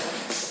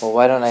Well,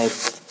 why don't I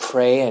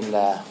pray and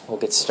we'll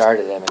get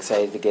started. I'm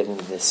excited to get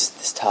into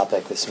this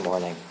topic this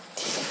morning.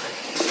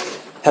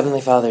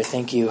 Heavenly Father,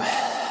 thank you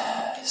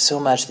so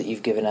much that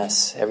you've given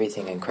us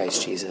everything in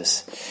Christ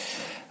Jesus.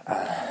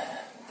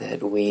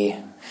 That we,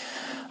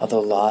 although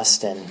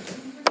lost and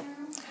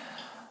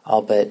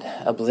all but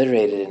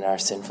obliterated in our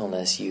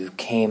sinfulness, you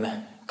came,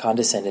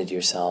 condescended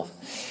yourself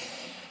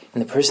in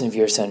the person of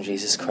your Son,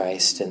 Jesus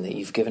Christ, and that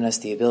you've given us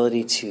the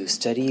ability to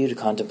study you, to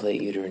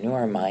contemplate you, to renew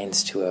our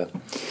minds to a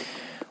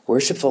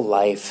worshipful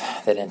life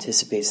that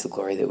anticipates the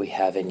glory that we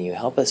have in you.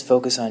 Help us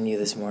focus on you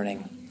this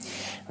morning,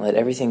 and let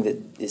everything that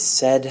is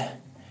said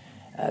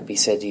be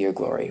said to your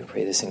glory. We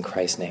pray this in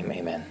Christ's name,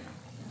 amen.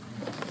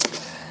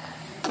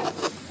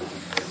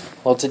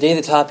 Well, today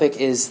the topic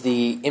is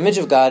the image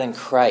of God in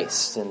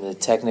Christ, and the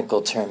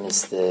technical term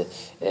is the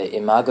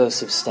imago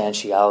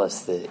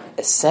substantialis, the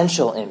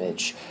essential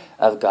image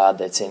of God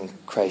that's in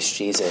Christ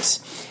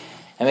Jesus.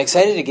 I'm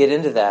excited to get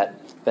into that,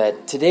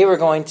 but today we're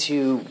going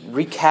to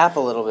recap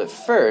a little bit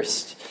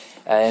first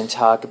and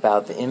talk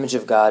about the image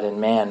of God in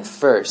man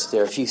first.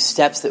 There are a few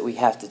steps that we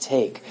have to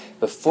take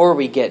before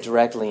we get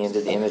directly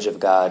into the image of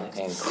God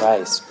in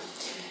Christ.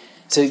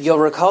 So you'll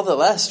recall that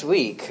last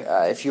week,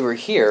 if you were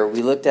here,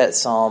 we looked at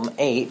Psalm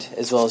 8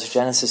 as well as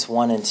Genesis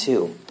 1 and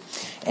 2.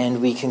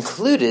 And we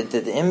concluded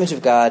that the image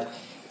of God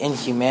in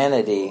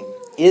humanity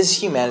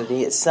is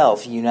humanity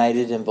itself,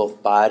 united in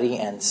both body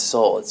and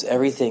soul. It's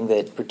everything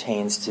that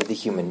pertains to the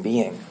human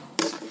being.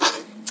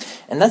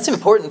 And that's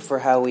important for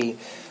how we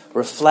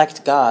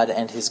reflect God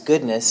and His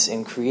goodness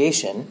in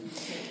creation.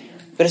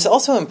 But it's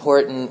also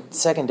important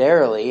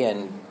secondarily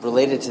and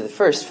related to the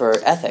first for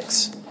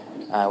ethics.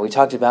 We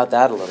talked about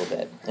that a little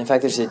bit. In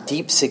fact, there's a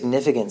deep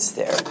significance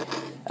there.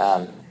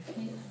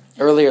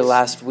 Earlier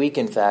last week,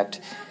 in fact,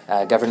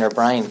 Governor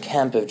Brian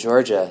Kemp of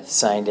Georgia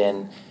signed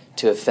in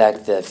to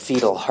effect the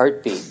fetal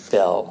heartbeat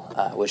bill,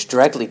 which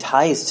directly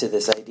ties to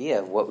this idea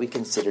of what we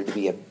consider to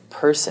be a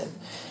person,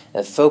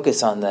 a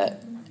focus on the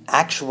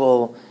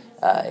actual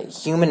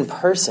human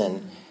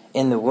person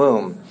in the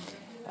womb,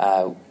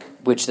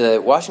 which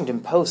the Washington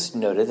Post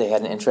noted. They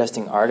had an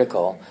interesting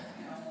article.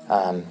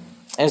 And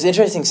it was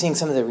interesting seeing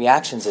some of the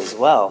reactions as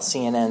well.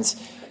 CNN's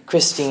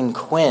Christine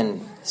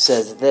Quinn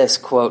says this,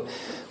 quote,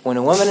 "When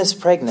a woman is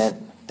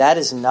pregnant, that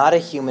is not a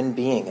human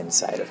being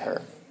inside of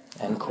her,"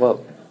 end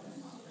quote.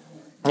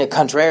 And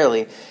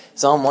contrarily,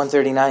 Psalm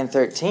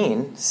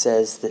 139:13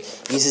 says that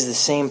uses the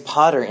same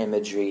potter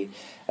imagery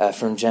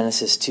from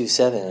Genesis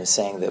 2:7 as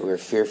saying that we're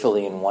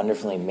fearfully and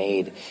wonderfully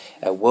made,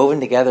 woven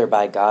together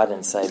by God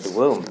inside the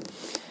womb.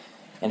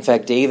 In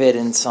fact, David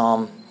in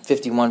Psalm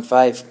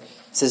 51:5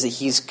 says that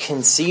he's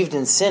conceived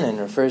in sin and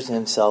refers to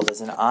himself as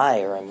an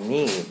I or a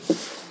me.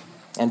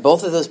 And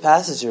both of those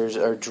passages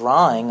are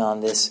drawing on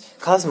this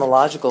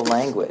cosmological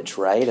language,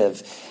 right,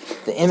 of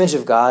the image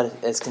of God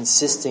as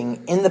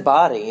consisting in the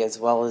body as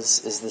well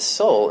as the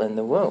soul in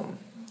the womb.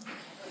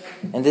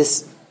 And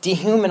this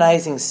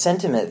dehumanizing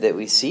sentiment that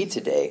we see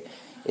today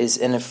is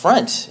an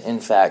affront, in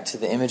fact, to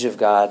the image of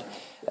God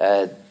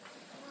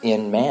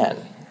in man.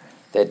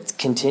 That's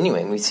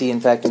continuing. We see, in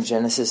fact, in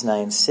Genesis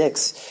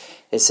 9:6,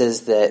 it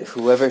says that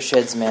whoever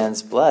sheds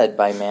man's blood,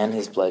 by man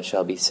his blood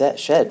shall be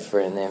shed, for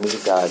in the image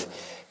of God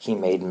he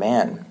made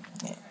man.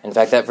 In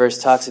fact, that verse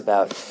talks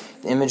about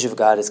the image of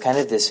God as kind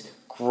of this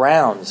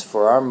grounds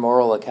for our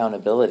moral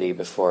accountability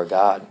before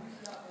God,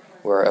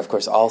 where, of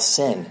course, all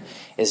sin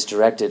is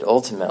directed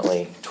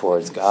ultimately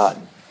towards God.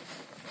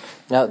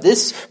 Now,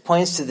 this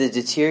points to the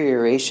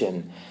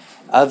deterioration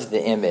of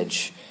the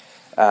image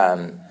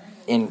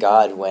in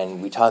God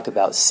when we talk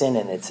about sin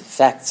and its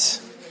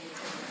effects.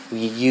 We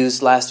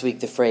used last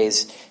week the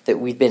phrase that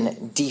we've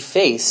been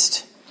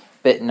defaced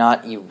but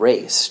not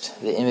erased.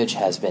 The image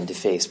has been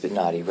defaced but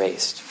not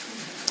erased.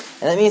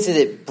 And that means that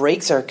it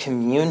breaks our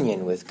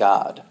communion with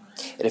God.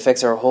 It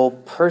affects our whole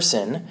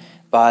person,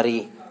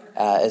 body,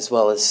 as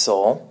well as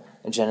soul.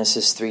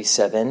 Genesis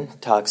 3:7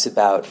 talks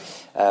about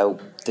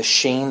the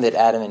shame that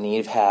Adam and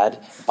Eve had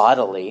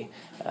bodily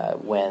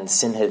when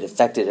sin had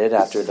affected it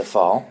after the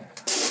fall.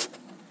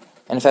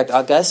 And in fact,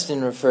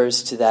 Augustine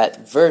refers to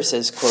that verse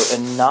as, quote, "a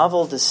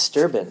novel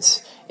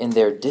disturbance in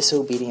their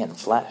disobedient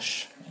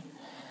flesh."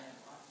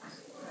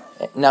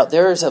 Now,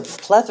 there is a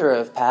plethora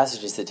of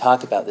passages that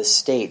talk about this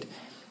state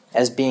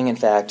as being, in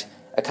fact,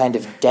 a kind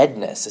of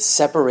deadness, a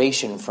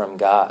separation from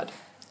God.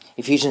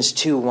 Ephesians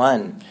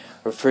 2:1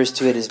 refers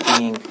to it as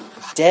being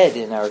dead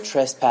in our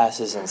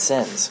trespasses and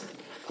sins.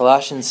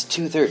 Colossians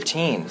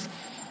 2:13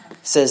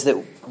 says that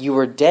you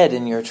were dead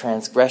in your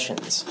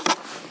transgressions.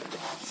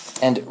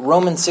 And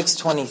Romans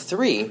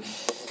 6:23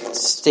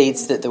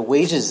 states that the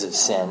wages of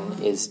sin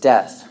is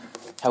death.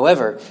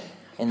 However,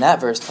 in that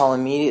verse, Paul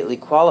immediately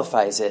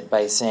qualifies it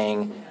by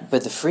saying,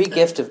 "But the free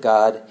gift of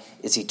God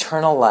is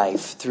eternal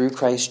life through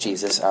Christ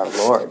Jesus our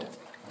Lord."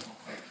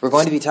 We're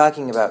going to be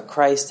talking about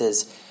Christ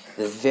as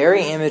the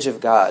very image of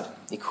God,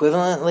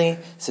 equivalently,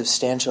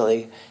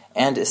 substantially,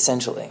 and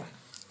essentially.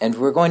 And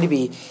we're going to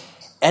be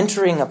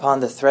entering upon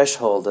the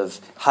threshold of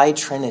high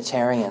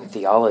Trinitarian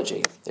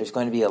theology. There's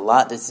going to be a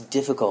lot that's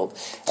difficult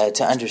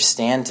to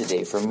understand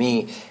today for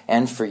me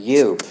and for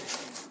you,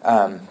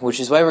 which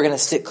is why we're going to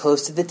stick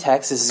close to the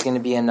text. This is going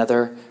to be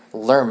another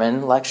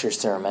lecture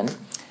sermon,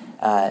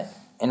 and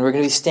we're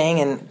going to be staying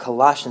in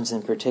Colossians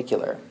in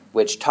particular,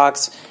 which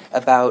talks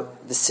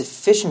about the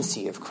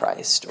sufficiency of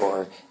Christ,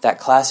 or that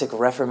classic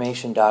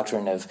Reformation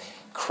doctrine of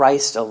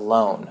Christ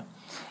alone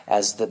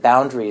as the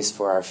boundaries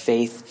for our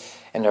faith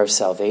and our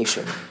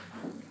salvation.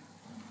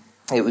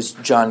 It was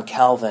John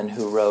Calvin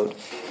who wrote,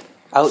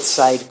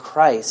 "Outside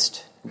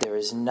Christ, there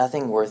is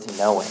nothing worth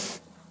knowing."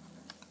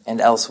 And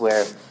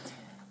elsewhere,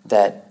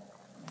 that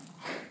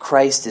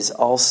Christ is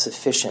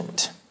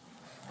all-sufficient.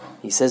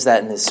 He says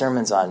that in his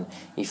sermons on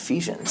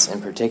Ephesians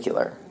in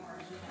particular.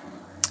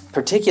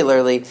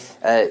 Particularly,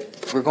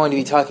 we're going to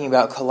be talking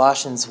about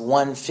Colossians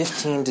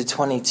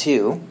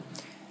 1:15-22.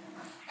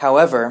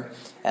 However,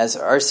 as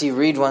R.C.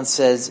 Reed once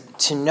says,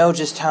 to know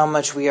just how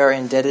much we are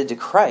indebted to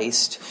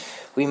Christ,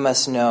 we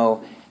must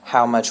know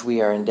how much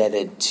we are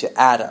indebted to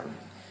Adam.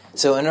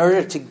 So in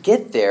order to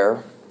get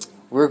there,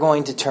 we're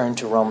going to turn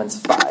to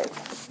Romans 5.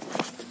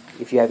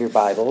 If you have your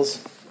Bibles,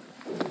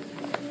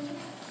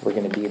 we're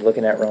going to be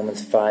looking at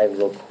Romans 5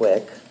 real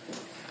quick.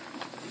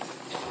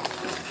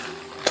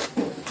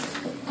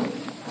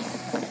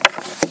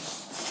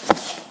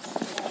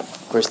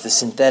 Of course, the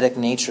synthetic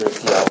nature of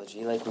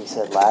theology, like we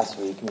said last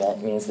week,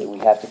 means that we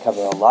have to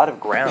cover a lot of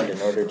ground in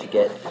order to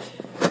get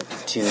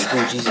to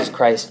who Jesus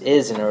Christ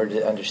is, in order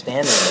to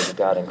understand the image of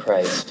God in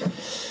Christ.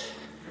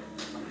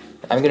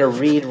 I'm going to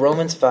read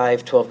Romans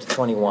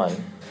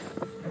 5:12-21.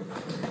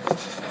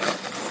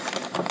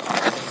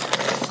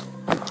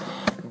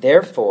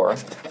 Therefore,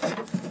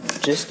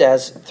 just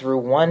as through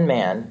one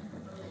man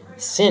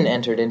sin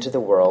entered into the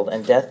world,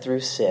 and death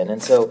through sin,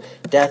 and so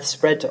death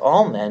spread to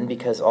all men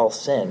because all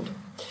sinned.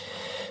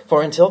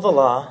 For until the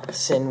law,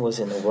 sin was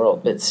in the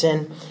world, but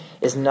sin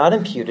is not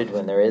imputed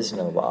when there is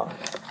no law.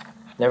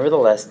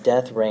 Nevertheless,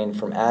 death reigned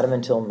from Adam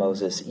until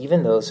Moses,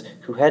 even those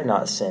who had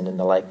not sinned in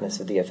the likeness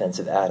of the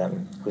offensive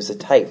Adam, who was a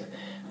type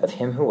of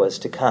him who was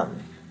to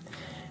come.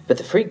 But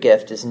the free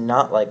gift is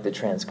not like the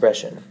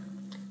transgression.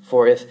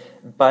 For if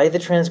by the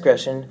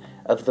transgression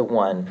of the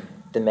one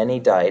the many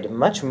died,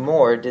 much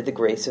more did the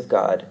grace of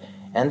God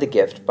and the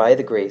gift by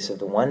the grace of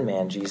the one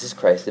man, Jesus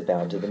Christ,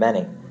 abound to the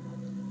many.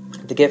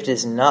 The gift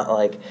is not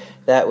like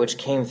that which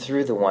came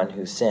through the one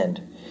who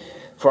sinned.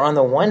 For on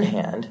the one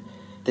hand,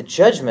 the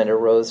judgment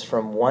arose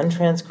from one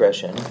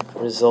transgression,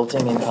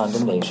 resulting in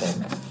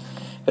condemnation.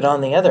 But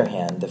on the other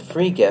hand, the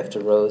free gift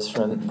arose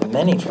from the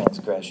many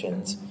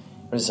transgressions,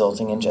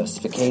 resulting in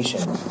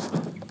justification.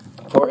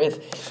 For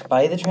if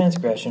by the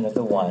transgression of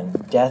the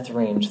one death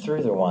reigned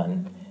through the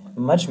one,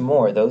 much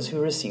more those who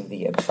receive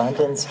the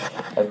abundance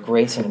of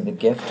grace and the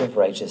gift of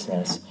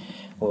righteousness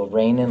will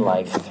reign in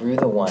life through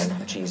the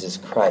one, Jesus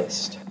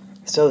Christ.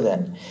 So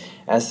then,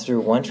 as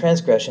through one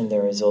transgression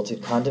there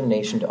resulted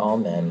condemnation to all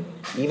men,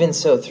 even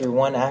so through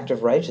one act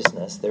of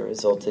righteousness there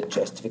resulted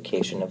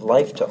justification of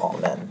life to all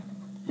men.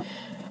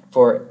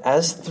 For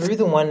as through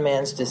the one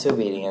man's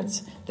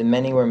disobedience the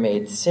many were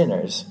made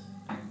sinners,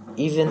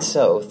 even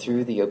so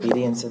through the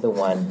obedience of the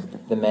one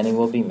the many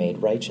will be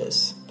made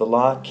righteous. The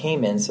law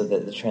came in so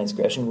that the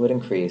transgression would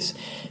increase,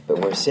 but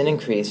where sin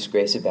increased,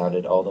 grace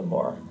abounded all the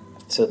more,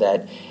 so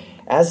that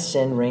as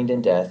sin reigned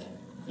in death,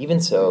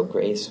 even so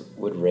grace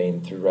would reign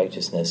through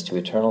righteousness to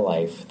eternal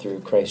life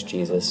through Christ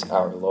Jesus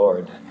our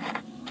Lord.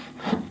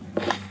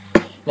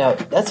 Now,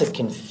 that's a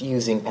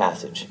confusing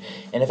passage.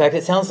 And in fact,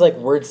 it sounds like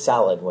word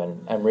salad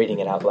when I'm reading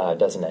it out loud,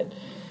 doesn't it?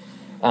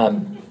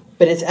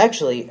 But it's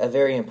actually a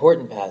very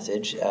important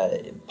passage.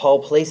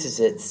 Paul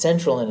places it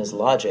central in his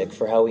logic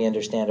for how we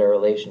understand our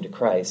relation to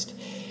Christ.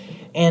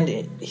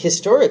 And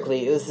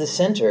historically, it was the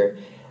center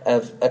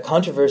of a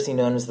controversy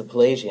known as the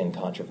Pelagian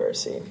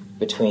controversy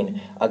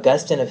between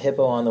Augustine of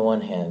Hippo on the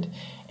one hand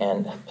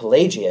and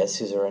Pelagius,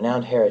 who's a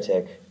renowned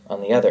heretic,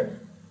 on the other.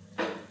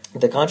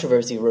 The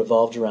controversy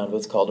revolved around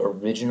what's called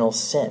original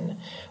sin.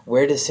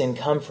 Where does sin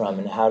come from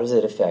and how does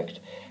it affect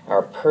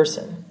our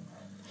person?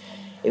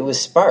 It was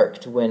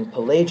sparked when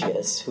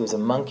Pelagius, who was a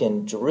monk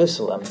in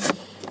Jerusalem,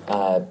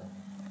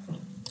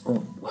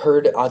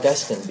 heard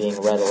Augustine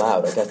being read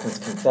aloud, Augustine's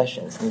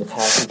Confessions. And the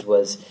passage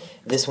was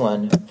this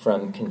one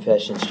from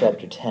Confessions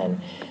chapter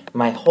 10.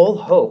 My whole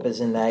hope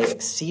is in thy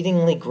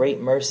exceedingly great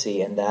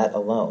mercy, and that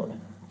alone.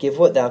 Give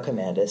what thou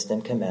commandest,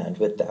 and command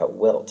what thou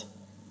wilt.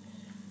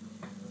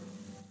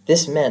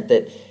 This meant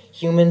that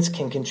humans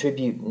can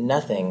contribute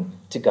nothing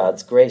to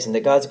God's grace, and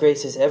that God's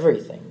grace is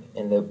everything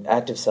in the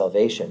act of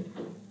salvation.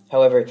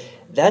 However,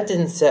 that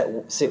didn't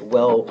sit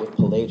well with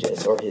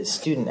Pelagius or his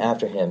student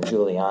after him,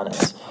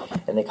 Julianus,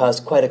 and they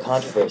caused quite a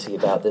controversy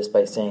about this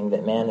by saying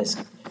that man is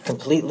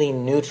completely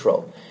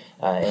neutral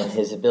in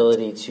his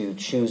ability to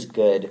choose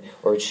good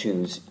or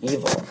choose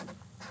evil.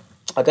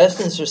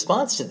 Augustine's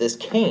response to this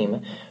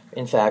came,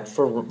 in fact,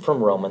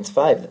 from Romans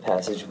 5, the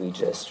passage we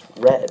just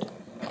read.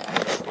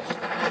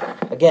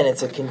 Again,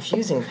 it's a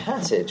confusing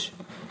passage,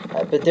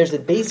 But there's a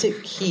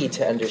basic key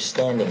to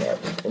understanding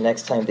it the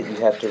next time that you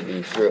have to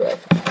read through it.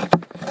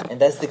 And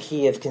that's the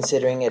key of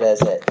considering it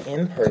as an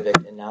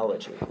imperfect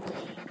analogy.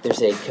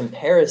 There's a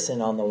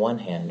comparison on the one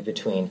hand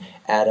between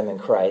Adam and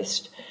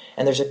Christ,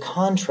 and there's a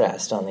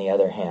contrast on the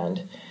other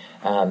hand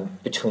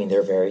between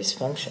their various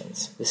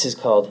functions. This is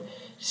called,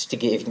 just to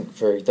give,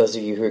 for those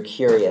of you who are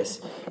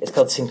curious, it's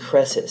called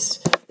synkresis.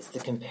 It's the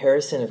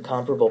comparison of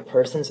comparable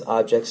persons,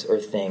 objects, or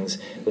things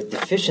with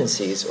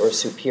deficiencies or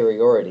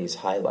superiorities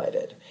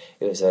highlighted.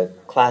 It was a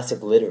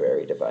classic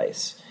literary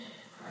device.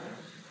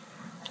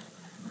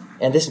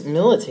 And this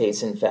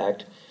militates, in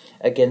fact,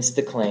 against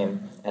the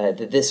claim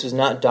that this was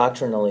not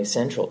doctrinally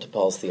central to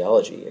Paul's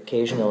theology.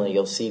 Occasionally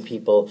you'll see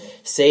people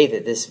say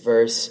that this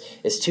verse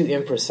is too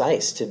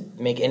imprecise to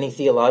make any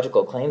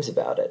theological claims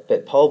about it,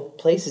 but Paul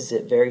places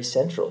it very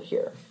central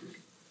here.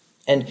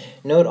 And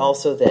note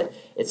also that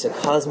it's a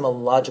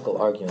cosmological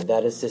argument.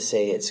 That is to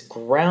say, it's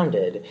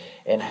grounded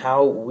in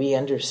how we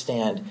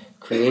understand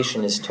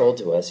creation is told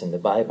to us in the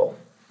Bible.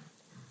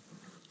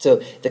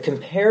 So the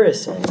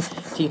comparison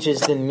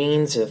teaches the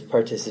means of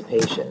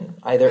participation,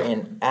 either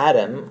in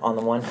Adam on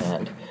the one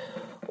hand,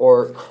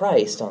 or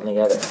Christ on the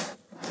other.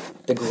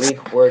 The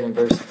Greek word in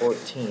verse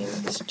 14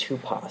 is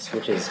tupos,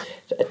 which is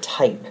a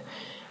type.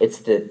 It's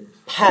the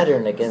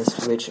pattern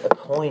against which a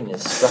coin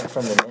is struck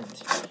from the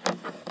mint.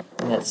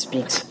 And that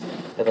speaks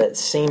of that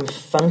same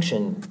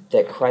function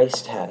that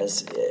Christ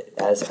has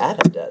as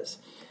Adam does.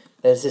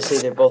 That is to say,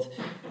 they're both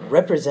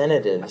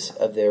representatives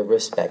of their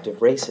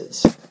respective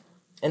races.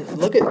 And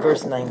look at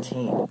verse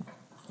 19.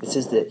 It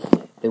says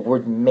that the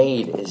word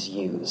made is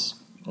used.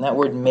 And that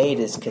word made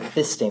is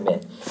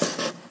kathisteme,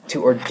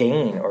 to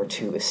ordain or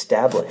to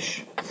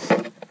establish.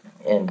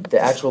 And the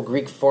actual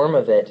Greek form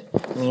of it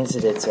means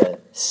that it's a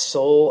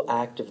sole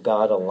act of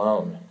God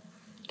alone.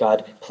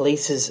 God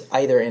places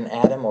either in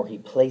Adam or he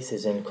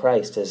places in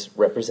Christ as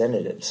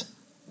representatives.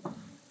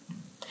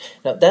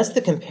 Now, that's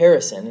the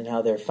comparison and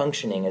how they're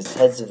functioning as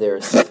heads of their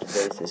respective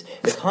races.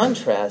 The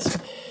contrast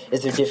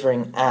is their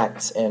differing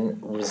acts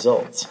and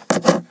results.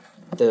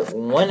 The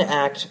one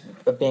act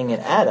of being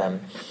in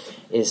Adam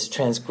is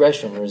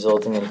transgression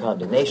resulting in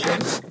condemnation,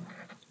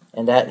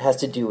 and that has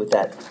to do with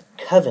that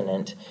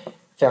covenant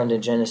found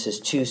in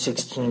Genesis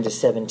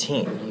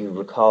 2:16-17. You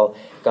recall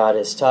God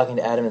is talking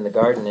to Adam in the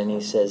garden, and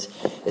it says,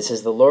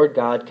 the Lord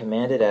God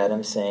commanded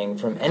Adam, saying,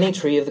 from any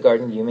tree of the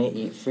garden you may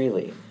eat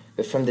freely,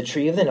 but from the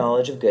tree of the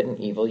knowledge of good and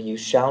evil you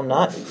shall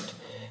not eat,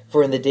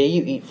 for in the day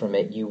you eat from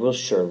it you will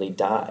surely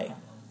die.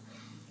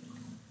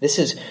 This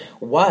is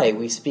why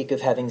we speak of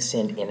having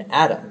sinned in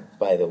Adam,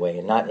 by the way,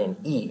 and not in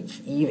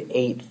Eve. Eve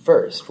ate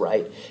first,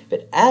 right?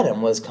 But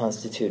Adam was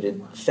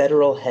constituted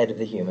federal head of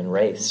the human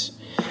race.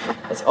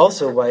 That's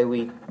also why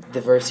the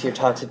verse here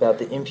talks about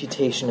the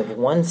imputation of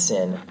one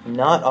sin,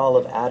 not all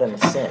of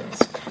Adam's sins,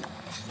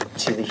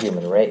 to the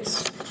human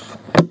race.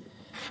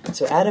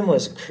 So Adam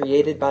was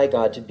created by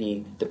God to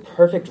be the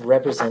perfect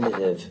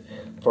representative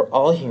for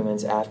all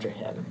humans after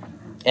him.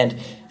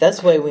 And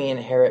that's why we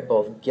inherit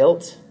both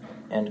guilt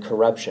and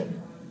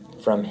corruption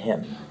from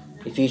him.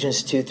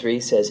 Ephesians 2:3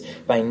 says,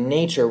 by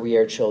nature we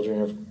are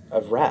children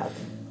of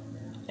wrath.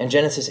 And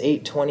Genesis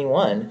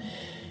 8:21,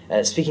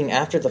 speaking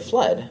after the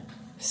flood,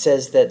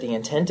 says that the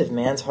intent of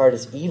man's heart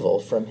is evil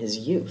from his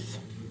youth.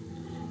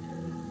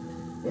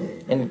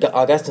 In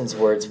Augustine's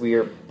words, we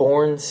are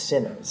born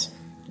sinners.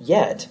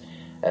 Yet,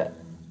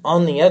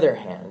 on the other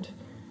hand,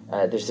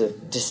 there's a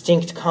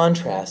distinct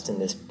contrast in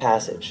this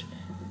passage.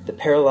 The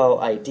parallel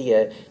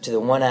idea to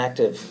the one act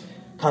of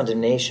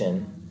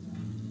condemnation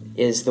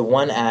is the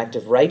one act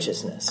of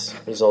righteousness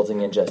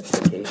resulting in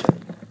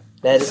justification.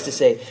 That is to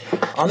say,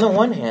 on the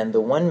one hand,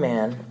 the one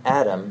man,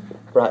 Adam,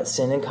 brought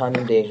sin and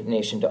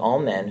condemnation to all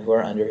men who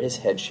are under his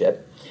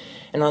headship.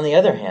 And on the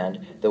other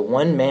hand, the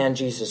one man,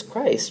 Jesus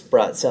Christ,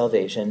 brought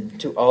salvation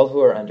to all who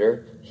are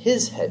under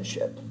his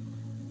headship.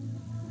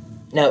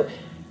 Now,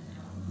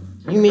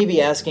 you may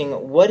be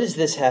asking, what does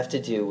this have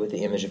to do with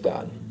the image of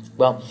God?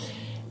 Well,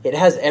 it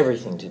has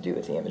everything to do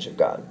with the image of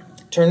God.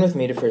 Turn with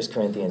me to 1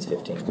 Corinthians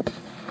 15.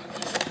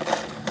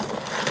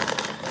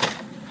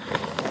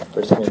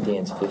 1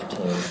 Corinthians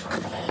 15.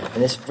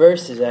 And this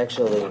verse is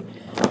actually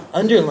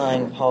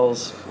underlying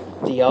Paul's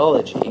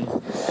theology.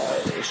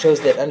 It shows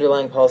that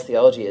underlying Paul's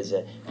theology is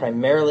a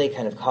primarily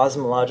kind of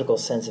cosmological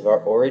sense of our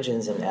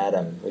origins in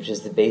Adam, which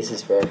is the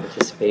basis for our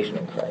participation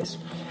in Christ.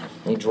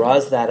 And he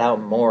draws that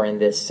out more in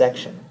this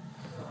section.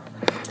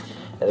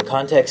 Now, the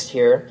context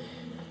here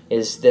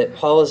is that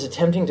Paul is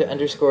attempting to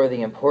underscore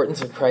the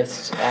importance of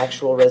Christ's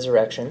actual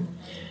resurrection.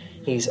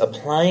 He's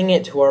applying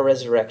it to our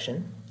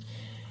resurrection.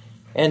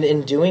 And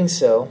in doing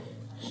so,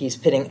 he's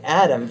pitting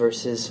Adam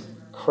versus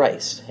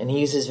Christ. And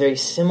he uses very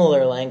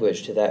similar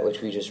language to that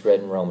which we just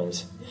read in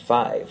Romans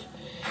 5.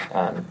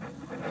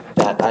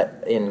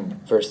 That in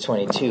verse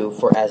 22,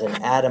 for as in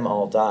Adam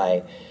all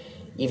die,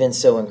 even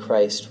so in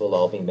Christ will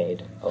all be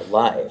made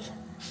alive.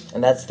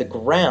 And that's the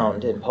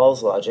ground, in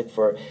Paul's logic,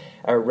 for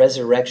our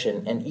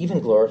resurrection and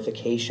even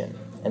glorification.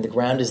 And the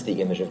ground is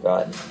the image of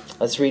God.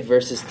 Let's read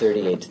verses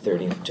 38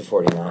 to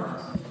 49.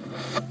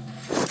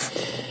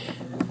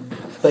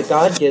 But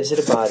God gives it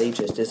a body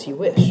just as he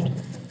wished,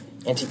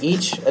 and to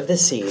each of the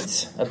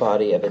seeds a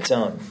body of its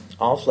own.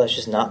 All flesh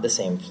is not the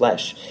same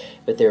flesh,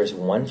 but there is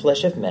one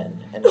flesh of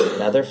men, and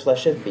another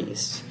flesh of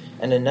beasts,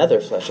 and another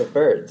flesh of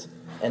birds,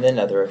 and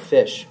another of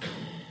fish.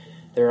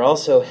 There are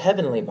also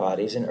heavenly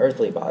bodies and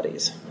earthly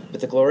bodies,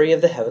 but the glory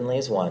of the heavenly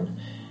is one,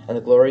 and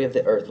the glory of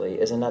the earthly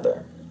is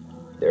another.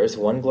 There is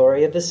one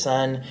glory of the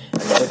sun,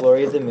 another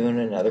glory of the moon,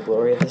 and another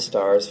glory of the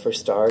stars, for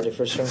star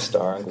differs from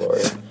star in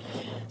glory.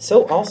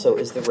 So also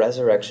is the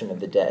resurrection of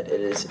the dead.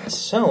 It is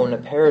sown a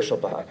perishable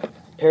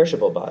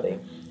body.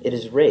 It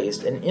is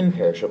raised an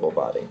imperishable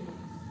body.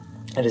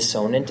 It is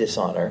sown in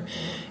dishonor.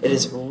 It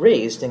is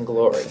raised in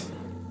glory.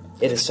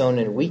 It is sown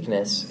in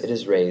weakness. It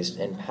is raised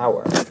in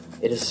power.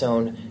 It is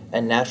sown a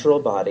natural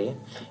body.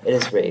 It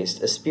is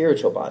raised a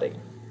spiritual body.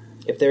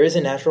 If there is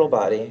a natural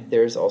body,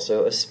 there is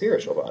also a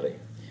spiritual body.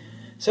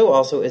 So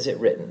also is it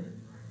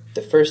written,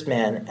 the first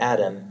man,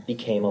 Adam,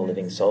 became a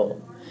living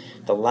soul.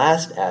 The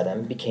last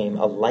Adam became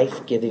a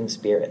life-giving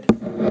spirit.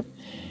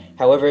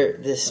 However,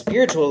 the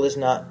spiritual is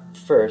not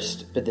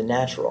first, but the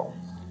natural,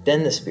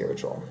 then the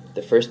spiritual.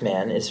 The first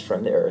man is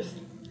from the earth,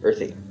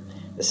 earthy.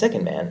 The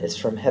second man is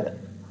from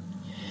heaven.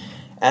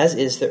 As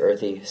is the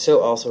earthy,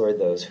 so also are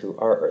those who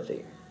are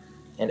earthy.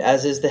 And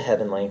as is the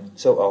heavenly,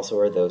 so also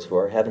are those who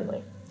are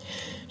heavenly.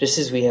 Just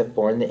as we have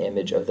borne the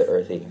image of the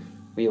earthy,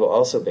 we will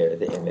also bear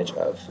the image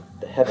of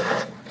the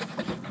heavenly.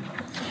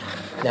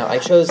 Now, I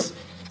chose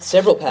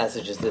several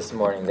passages this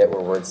morning that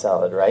were word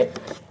salad, right?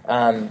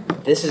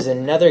 This is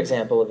another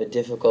example of a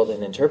difficult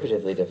and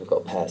interpretively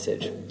difficult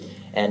passage.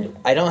 And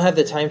I don't have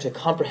the time to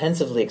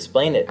comprehensively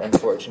explain it,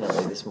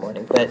 unfortunately, this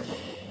morning. But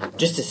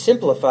just to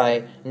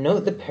simplify,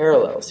 note the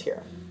parallels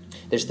here.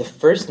 There's the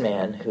first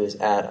man, who is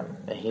Adam,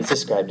 and he's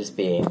described as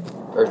being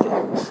earthy.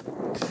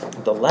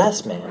 The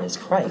last man is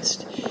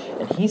Christ,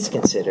 and he's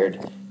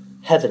considered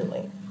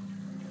heavenly.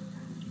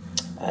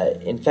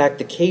 In fact,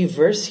 the key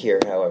verse here,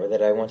 however,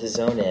 that I want to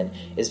zone in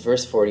is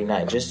verse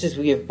 49. Just as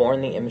we have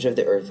borne the image of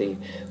the earthy,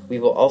 we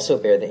will also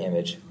bear the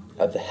image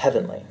of the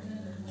heavenly.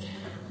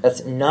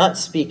 That's not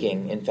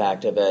speaking, in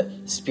fact, of a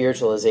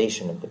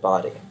spiritualization of the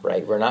body,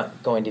 right? We're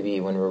not going to be,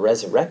 when we're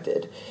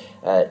resurrected,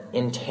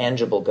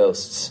 intangible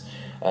ghosts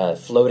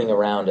floating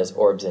around as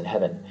orbs in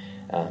heaven.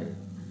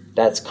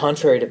 That's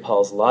contrary to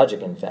Paul's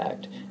logic, in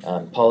fact.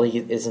 Paul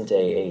isn't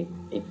a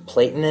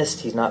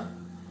Platonist. He's not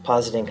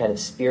positing kind of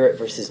spirit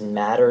versus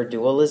matter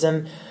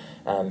dualism.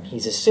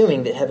 He's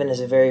assuming that heaven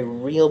is a very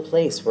real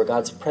place where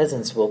God's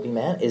presence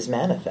is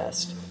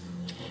manifest.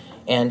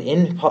 And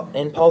in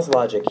Paul's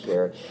logic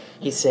here,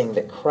 he's saying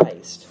that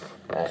Christ,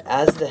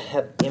 as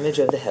the image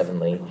of the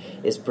heavenly,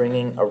 is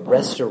bringing a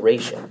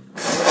restoration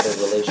of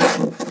the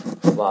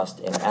relationship lost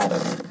in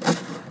Adam.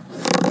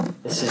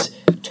 This is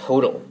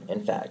total,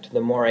 in fact. The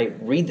more I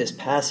read this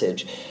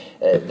passage,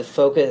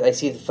 I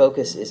see the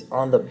focus is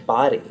on the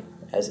body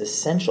as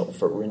essential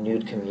for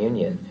renewed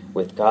communion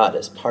with God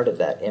as part of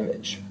that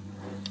image.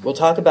 We'll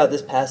talk about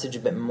this passage a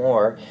bit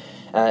more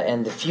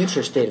and the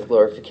future state of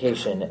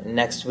glorification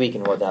next week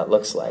and what that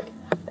looks like.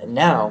 And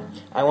now,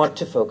 I want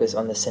to focus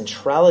on the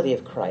centrality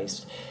of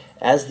Christ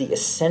as the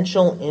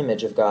essential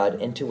image of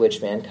God into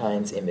which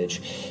mankind's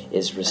image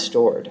is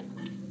restored.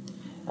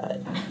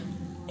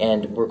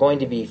 And we're going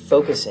to be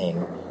focusing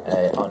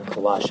on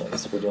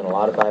Colossians. We're doing a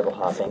lot of Bible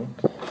hopping.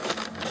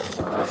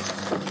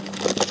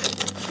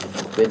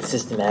 Good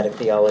systematic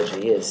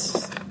theology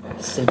is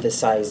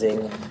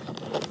synthesizing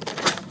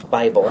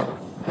Bible.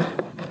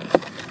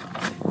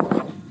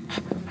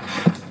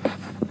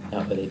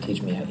 Not what they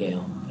teach me at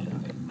Yale.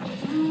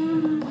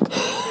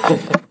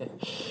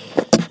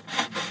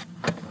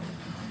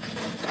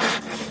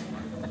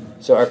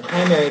 So our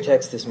primary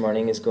text this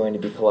morning is going to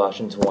be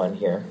Colossians 1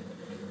 here.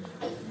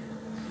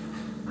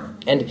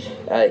 And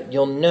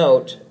you'll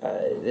note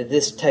that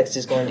this text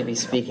is going to be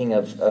speaking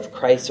of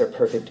Christ, our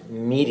perfect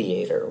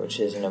mediator, which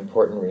is an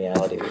important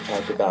reality. We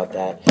talked about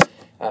that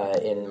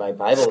in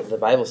the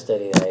Bible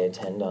study that I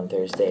attend on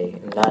Thursday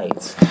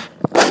nights.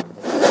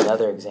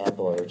 Another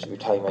example, we're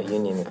talking about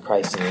union with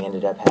Christ, and we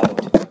ended up having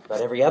to talk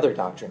about every other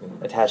doctrine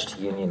attached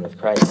to union with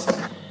Christ.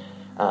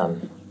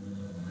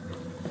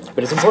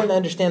 But it's important to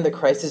understand that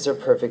Christ is our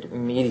perfect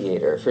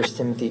mediator. 1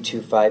 Timothy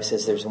 2:5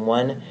 says there's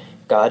one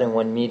God and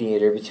one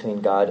mediator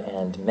between God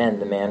and men,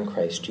 the man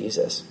Christ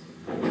Jesus.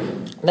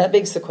 And that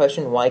begs the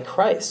question, why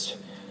Christ?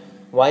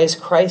 Why is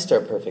Christ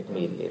our perfect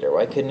mediator?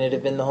 Why couldn't it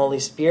have been the Holy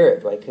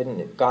Spirit? Why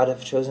couldn't God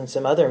have chosen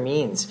some other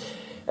means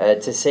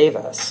to save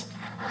us?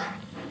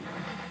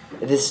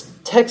 This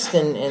text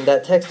in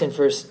that text in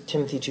 1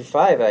 Timothy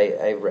 2:5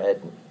 I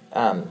read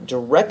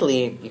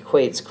directly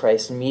equates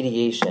Christ's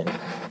mediation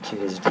to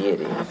his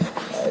deity.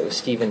 It was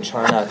Stephen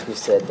Charnock who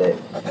said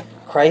that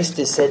Christ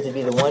is said to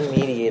be the one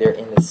mediator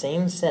in the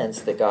same sense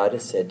that God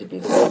is said to be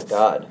the one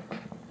God.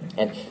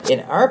 And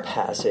in our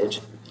passage,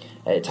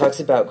 it talks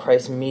about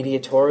Christ's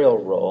mediatorial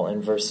role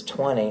in verse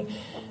 20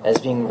 as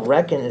being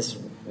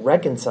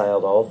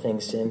reconciled all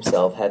things to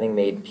himself, having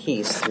made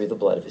peace through the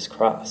blood of his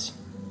cross.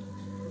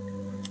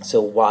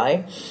 So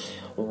why?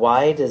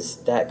 why does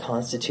that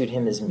constitute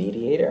him as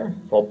mediator?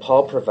 Well,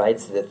 Paul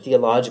provides the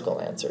theological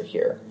answer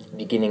here,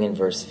 beginning in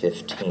verse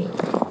 15.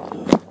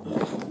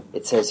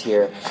 It says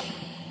here,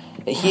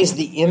 "He is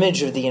the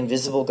image of the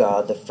invisible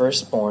God, the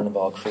firstborn of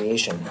all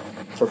creation.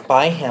 For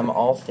by him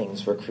all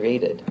things were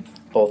created,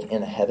 both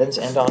in the heavens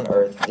and on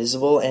earth,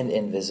 visible and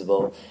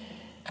invisible,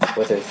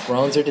 whether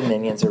thrones or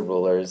dominions or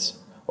rulers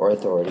or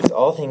authorities.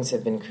 All things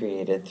have been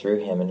created through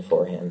him and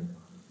for him.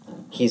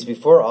 He is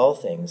before all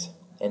things,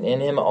 and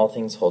in him all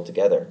things hold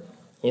together.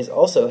 He is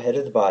also head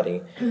of the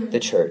body, the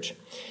church.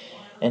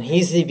 And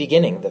he's the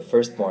beginning, the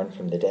firstborn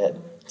from the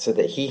dead, so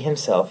that he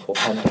himself will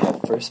come to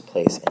have first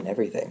place in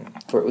everything.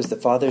 For it was the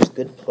Father's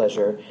good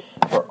pleasure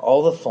for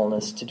all the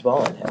fullness to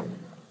dwell in him,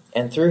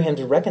 and through him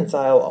to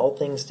reconcile all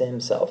things to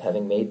himself,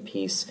 having made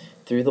peace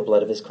through the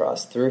blood of his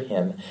cross. Through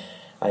him,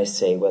 I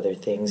say, whether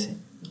things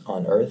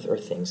on earth or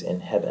things in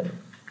heaven.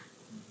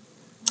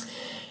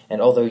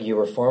 And although you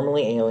were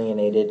formerly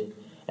alienated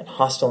and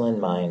hostile in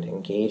mind,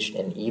 engaged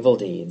in evil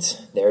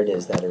deeds," there it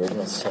is, that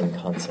original sin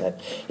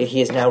concept, "yet he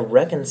has now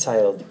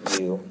reconciled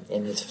you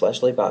in his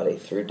fleshly body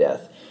through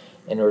death,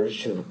 in order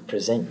to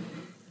present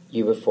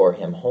you before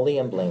him holy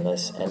and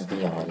blameless and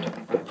beyond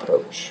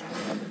reproach."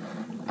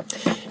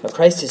 Now,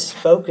 Christ is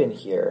spoken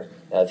here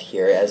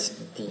as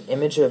the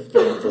image of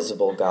the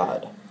invisible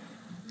God.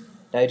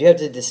 Now, you do have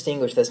to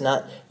distinguish that's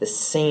not the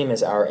same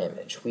as our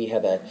image. We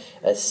have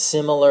a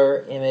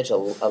similar image, a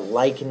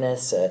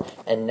likeness, an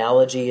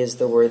analogy is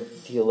the word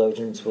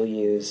theologians will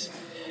use.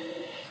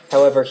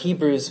 However,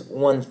 Hebrews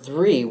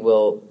 1:3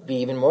 will be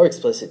even more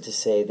explicit to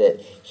say that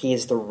he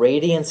is the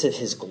radiance of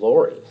his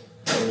glory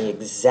and the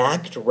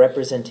exact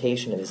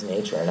representation of his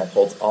nature, and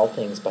upholds all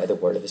things by the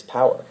word of his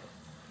power.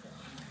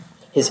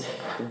 His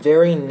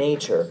very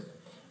nature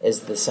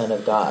as the Son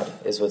of God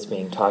is what's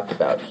being talked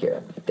about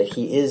here. That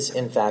he is,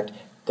 in fact,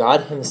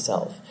 God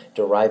himself,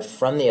 derived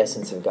from the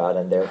essence of God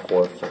and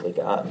therefore fully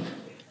God.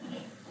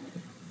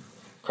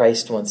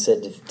 Christ once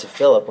said to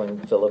Philip, when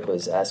Philip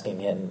was asking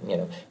him,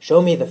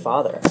 "Show me the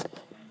Father."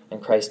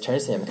 And Christ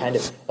turns to him, kind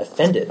of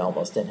offended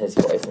almost in his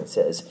voice, and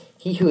says,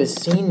 "He who has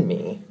seen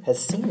me has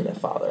seen the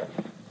Father."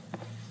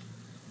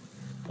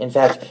 In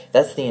fact,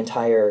 that's the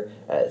entire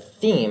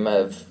theme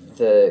of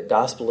the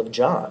Gospel of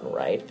John,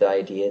 right? The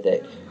idea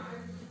that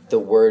the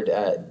Word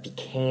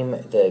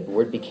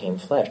became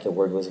flesh. The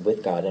Word was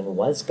with God and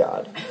was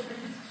God.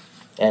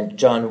 And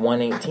John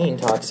 1:18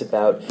 talks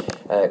about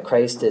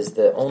Christ as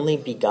the only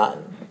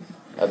begotten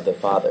of the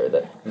Father,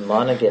 the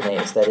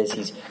monogenes. That is,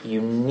 he's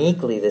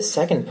uniquely the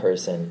second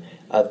person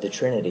of the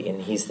Trinity,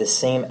 and he's the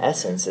same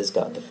essence as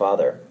God the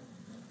Father.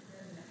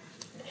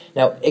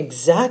 Now,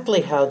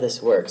 exactly how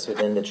this works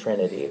within the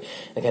Trinity,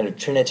 the kind of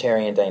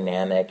Trinitarian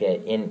dynamic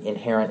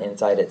inherent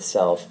inside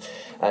itself,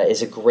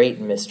 is a great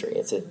mystery.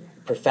 It's a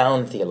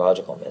profound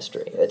theological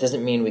mystery. That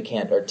doesn't mean we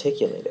can't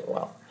articulate it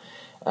well.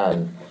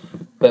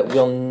 But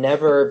we'll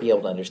never be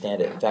able to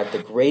understand it. In fact, the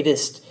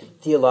greatest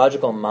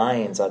theological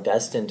minds,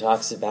 Augustine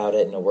talks about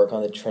it in a work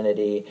on the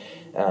Trinity,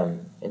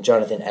 and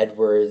Jonathan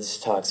Edwards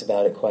talks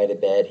about it quite a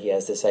bit. He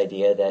has this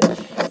idea that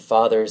the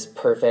Father's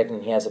perfect,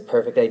 and he has a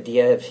perfect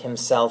idea of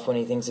himself when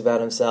he thinks about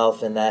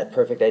himself, and that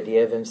perfect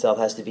idea of himself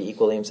has to be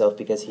equally himself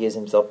because he is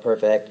himself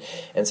perfect,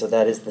 and so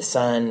that is the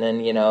Son.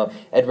 And,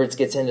 Edwards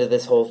gets into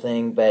this whole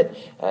thing, but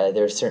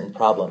there are certain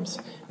problems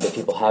that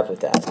people have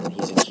with that, and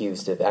he's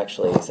accused of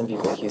some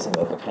people accuse him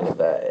of a kind of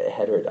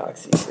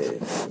heterodoxy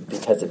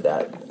because of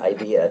that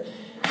idea.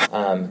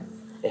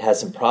 It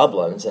has some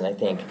problems, and I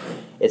think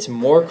it's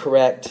more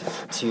correct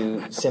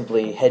to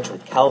simply hedge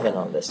with Calvin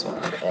on this one.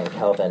 And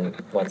Calvin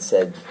once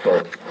said,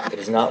 quote, "It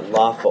is not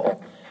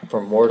lawful for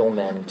mortal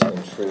men to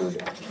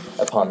intrude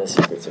upon the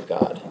secrets of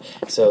God."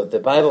 So the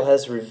Bible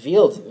has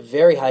revealed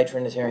very high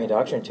Trinitarian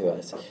doctrine to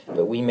us,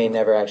 but we may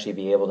never actually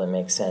be able to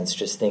make sense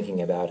just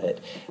thinking about it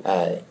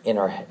in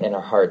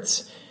our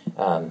hearts.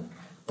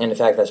 And in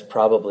fact, that's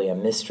probably a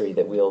mystery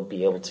that we'll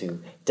be able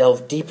to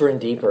delve deeper and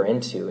deeper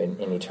into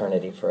in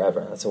eternity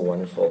forever. That's a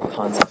wonderful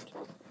concept.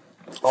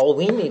 All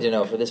we need to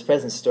know for this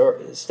present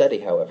study,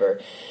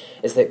 however,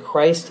 is that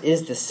Christ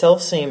is the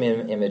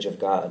selfsame image of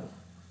God.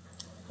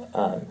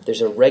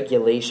 There's a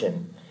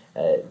regulation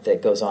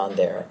that goes on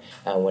there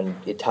when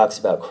it talks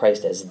about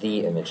Christ as the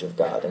image of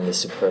God in the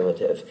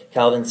superlative.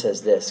 Calvin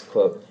says this,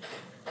 quote,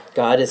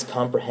 "God is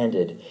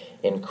comprehended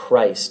in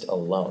Christ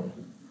alone."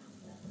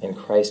 In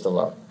Christ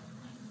alone.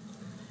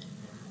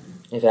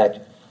 In fact,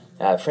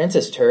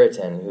 Francis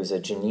Turretin, who's a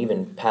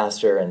Genevan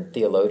pastor and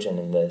theologian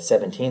in the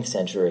 17th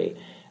century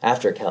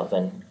after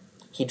Calvin,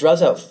 he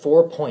draws out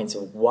 4 points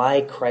of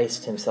why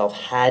Christ himself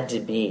had to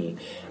be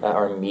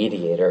our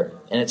mediator.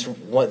 And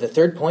the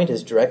third point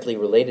is directly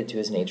related to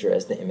his nature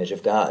as the image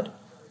of God.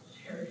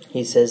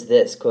 He says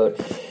this, quote,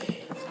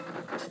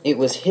 "It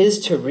was his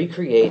to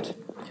recreate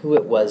who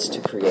it was to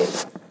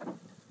create.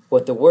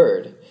 What the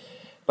Word,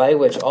 by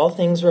which all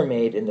things were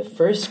made in the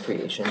first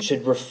creation,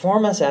 should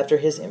reform us after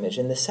his image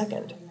in the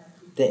second.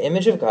 The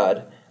image of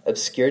God,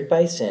 obscured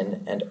by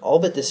sin and all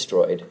but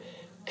destroyed,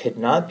 could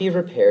not be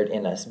repaired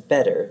in us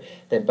better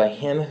than by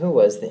him who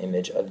was the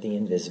image of the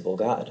invisible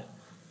God."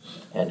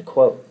 End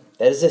quote.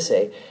 That is to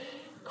say,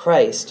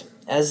 Christ,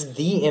 as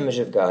the image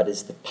of God,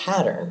 is the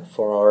pattern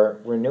for our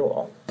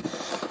renewal.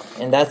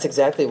 And that's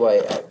exactly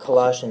why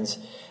Colossians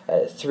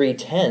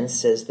 3:10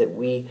 says that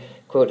we,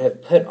 quote,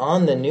 have put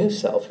on the new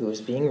self who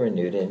is being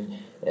renewed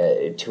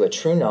to a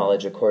true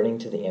knowledge according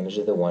to the image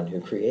of the one who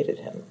created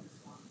him.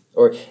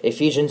 Or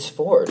Ephesians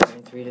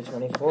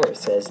 4:23-24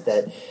 says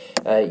that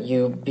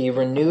you be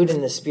renewed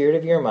in the spirit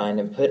of your mind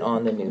and put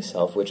on the new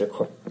self, which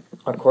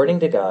according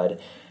to God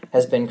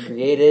has been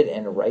created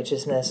in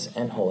righteousness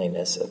and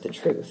holiness of the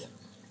truth.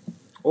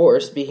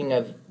 Or, speaking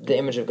of the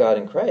image of God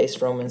in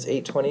Christ, Romans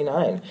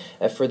 8:29,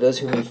 for those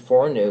whom he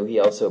foreknew, he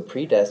also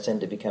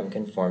predestined to become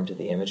conformed to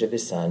the image of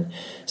his Son,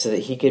 so that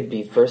he could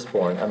be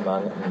firstborn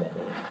among many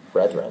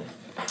brethren.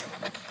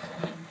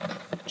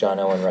 John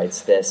Owen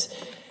writes this,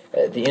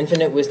 the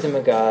infinite wisdom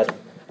of God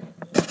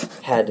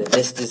had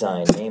this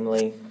design,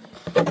 namely,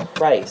 that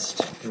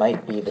Christ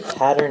might be the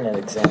pattern and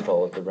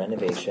example of the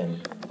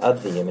renovation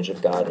of the image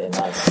of God in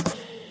us,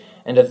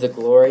 and of the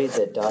glory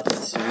that doth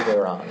ensue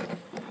thereon.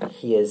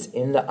 He is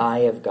in the eye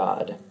of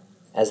God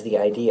as the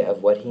idea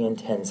of what he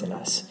intends in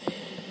us,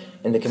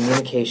 in the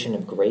communication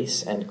of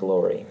grace and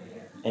glory,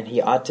 and he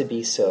ought to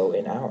be so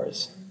in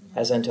ours,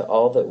 as unto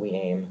all that we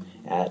aim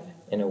at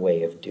in a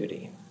way of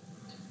duty.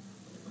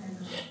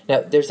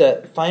 Now, there's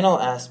a final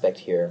aspect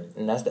here,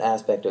 and that's the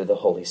aspect of the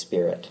Holy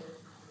Spirit.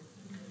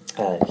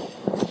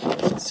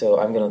 So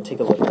I'm going to take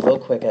a look real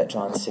quick at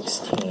John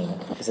 16,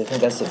 because I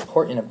think that's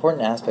an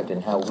important aspect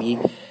in how we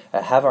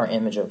have our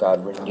image of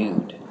God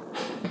renewed.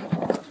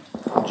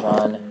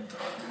 John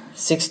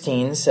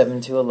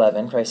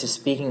 16:7-11, Christ is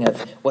speaking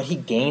of what he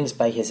gains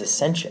by his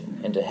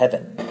ascension into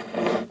heaven.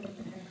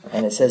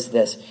 And it says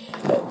this,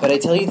 but I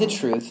tell you the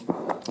truth,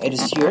 it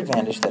is to your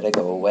advantage that I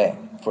go away.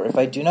 For if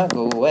I do not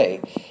go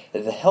away,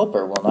 the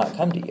Helper will not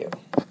come to you.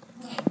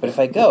 But if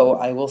I go,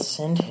 I will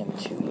send him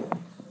to you.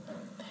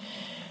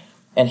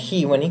 And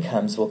he, when he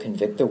comes, will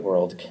convict the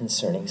world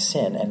concerning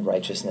sin and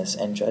righteousness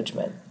and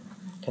judgment.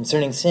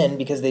 Concerning sin,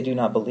 because they do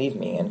not believe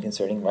me, and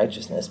concerning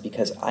righteousness,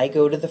 because I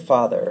go to the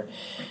Father,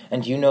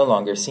 and you no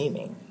longer see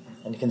me.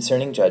 And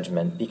concerning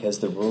judgment, because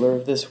the ruler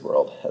of this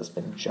world has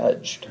been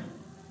judged.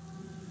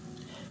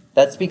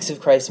 That speaks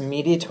of Christ's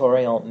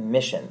mediatorial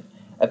mission,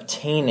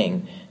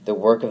 obtaining the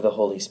work of the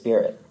Holy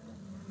Spirit.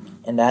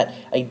 And that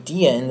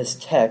idea in this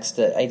text,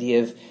 the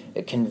idea of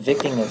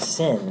convicting of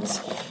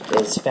sins,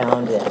 is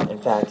found in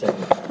fact, in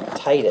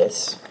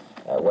Titus,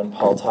 when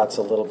Paul talks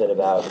a little bit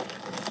about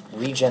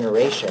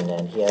regeneration,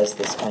 and he has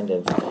this kind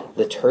of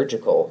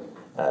liturgical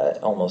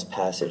almost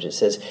passage. It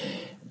says,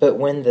 but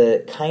when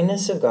the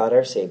kindness of God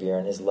our Savior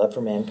and his love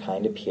for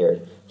mankind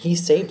appeared, he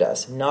saved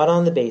us, not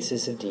on the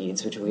basis of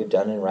deeds which we have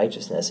done in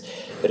righteousness,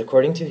 but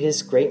according to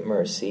his great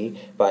mercy,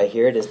 by,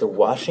 here it is, the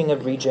washing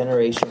of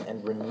regeneration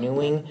and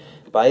renewing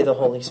by the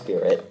Holy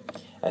Spirit,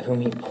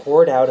 whom he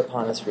poured out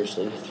upon us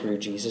richly through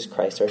Jesus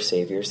Christ our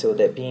Savior, so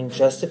that being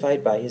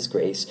justified by his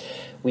grace,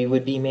 we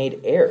would be made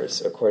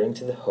heirs according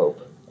to the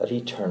hope of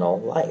eternal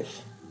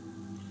life.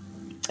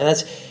 And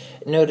that's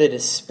noted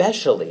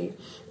especially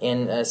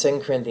in 2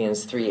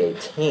 Corinthians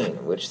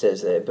 3:18, which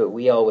says that, but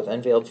we all with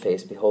unveiled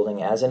face,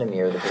 beholding as in a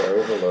mirror the glory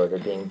of the Lord, are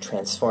being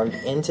transformed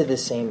into the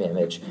same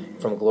image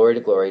from glory to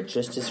glory,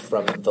 just as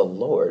from the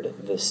Lord,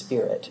 the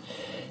Spirit.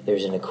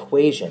 There's an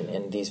equation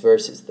in these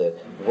verses. The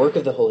work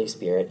of the Holy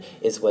Spirit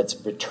is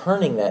what's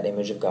returning that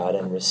image of God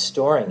and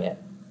restoring it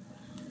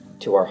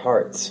to our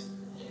hearts.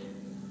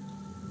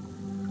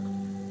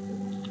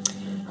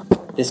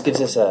 This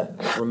gives us a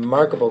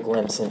remarkable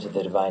glimpse into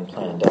the divine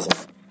plan, doesn't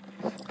it?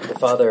 The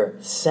Father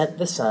sent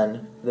the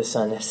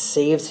Son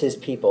saves his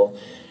people,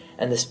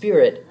 and the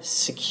Spirit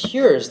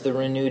secures the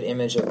renewed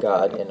image of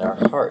God in our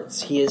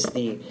hearts. He is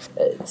the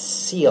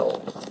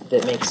seal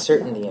that makes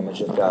certain the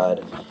image of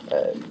God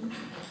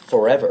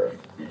forever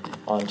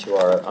onto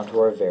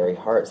our very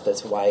hearts.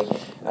 That's why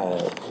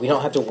we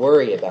don't have to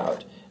worry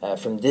about,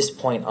 from this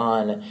point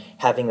on,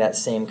 having that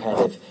same kind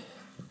of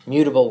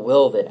mutable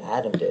will that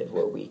Adam did,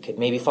 where we could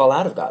maybe fall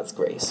out of God's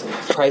grace.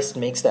 Christ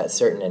makes that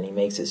certain, and he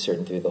makes it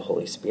certain through the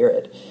Holy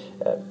Spirit.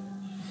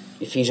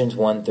 Ephesians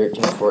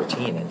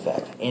 1:13-14, in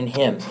fact. In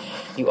him,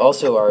 you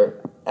also are,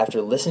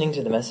 after listening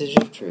to the message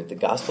of truth, the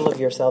gospel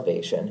of your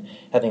salvation,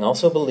 having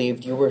also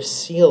believed, you were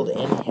sealed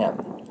in him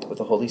with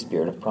the Holy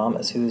Spirit of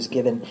promise, who is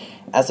given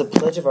as a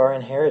pledge of our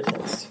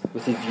inheritance,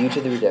 with a view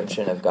to the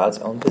redemption of God's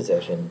own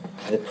possession,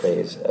 to the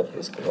praise of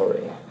his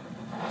glory.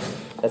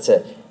 That's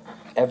a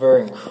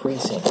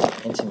ever-increasing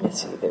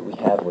intimacy that we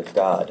have with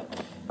God,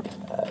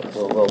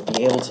 where we'll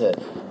be able to,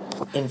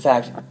 in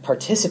fact,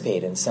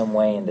 participate in some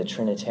way in the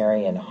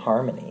Trinitarian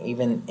harmony,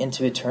 even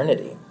into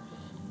eternity.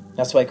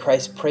 That's why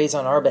Christ prays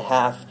on our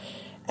behalf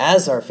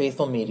as our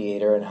faithful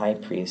mediator and high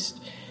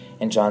priest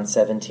in John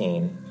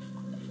 17,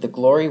 the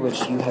glory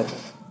which you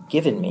have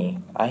given me,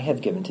 I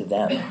have given to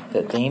them,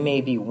 that they may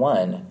be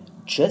one,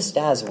 just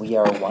as we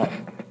are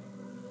one.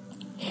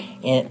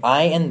 And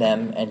I and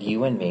them, and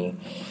you and me,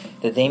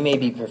 that they may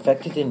be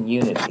perfected in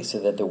unity, so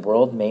that the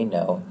world may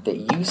know that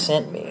you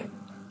sent me,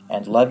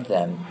 and loved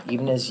them,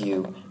 even as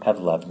you have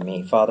loved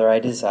me. Father, I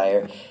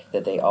desire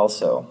that they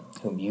also,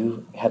 whom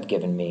you have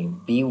given me,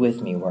 be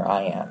with me where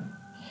I am,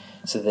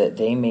 so that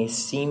they may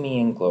see me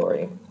in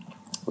glory,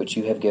 which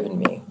you have given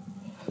me.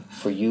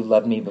 For you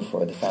loved me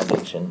before the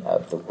foundation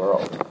of the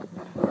world.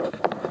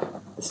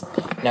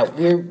 Now,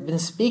 we've been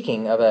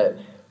speaking of a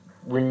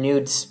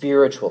renewed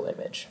spiritual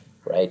image,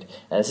 right?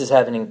 And this is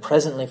happening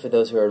presently for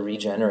those who are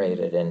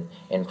regenerated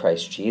in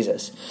Christ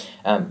Jesus.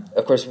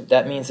 Of course,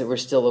 that means that we're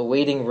still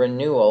awaiting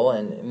renewal,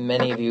 and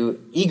many of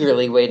you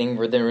eagerly waiting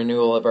for the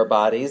renewal of our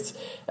bodies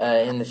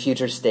in the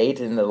future state,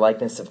 in the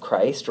likeness of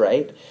Christ,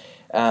 right?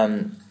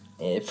 1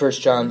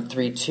 John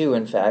 3:2,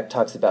 in fact,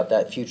 talks about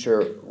that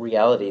future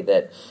reality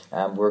that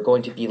we're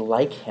going to be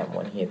like him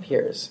when he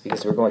appears,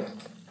 because we're going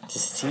to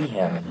see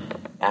him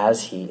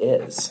as he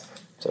is.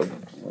 So,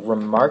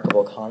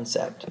 remarkable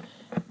concept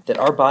that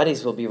our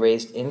bodies will be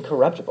raised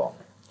incorruptible,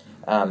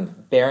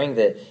 bearing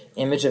the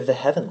image of the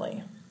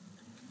heavenly.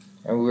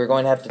 And we're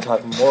going to have to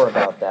talk more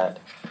about that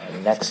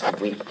next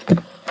week.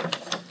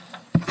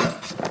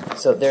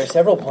 So there are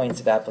several points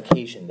of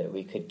application that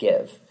we could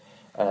give.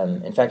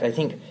 In fact, I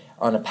think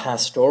on a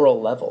pastoral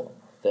level,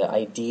 the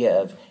idea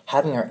of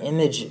having our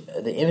image,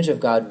 the image of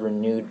God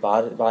renewed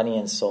body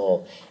and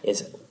soul,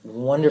 is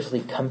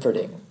wonderfully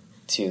comforting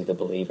to the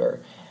believer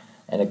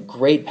and a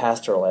great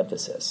pastoral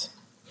emphasis.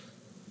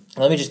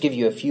 Let me just give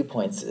you a few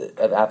points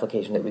of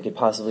application that we could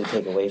possibly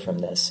take away from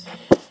this.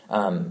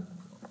 On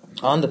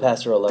the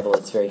pastoral level,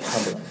 it's very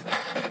humbling,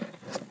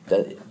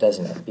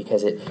 doesn't it?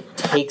 Because it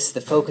takes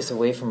the focus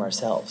away from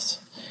ourselves,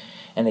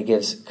 and it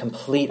gives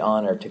complete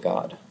honor to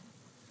God.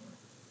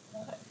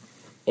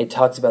 It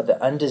talks about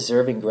the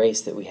undeserving grace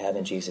that we have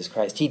in Jesus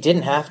Christ. He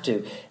didn't have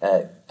to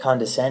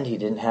condescend. He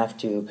didn't have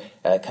to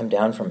come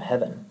down from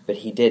heaven, but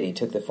he did. He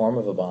took the form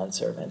of a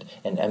bondservant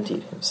and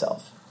emptied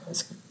himself,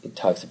 as it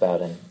talks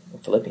about in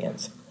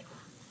Philippians.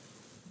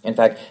 In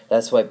fact,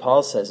 that's why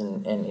Paul says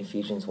in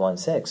Ephesians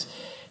 1:6,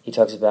 he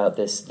talks about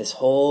this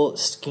whole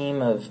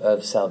scheme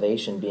of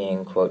salvation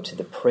being, quote, to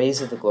the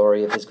praise of the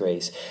glory of his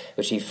grace,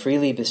 which he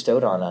freely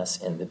bestowed on us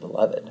in the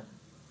beloved.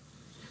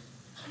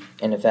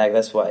 And in fact,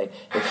 that's why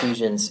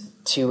Ephesians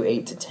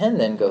 2:8-10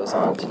 then goes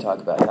on to talk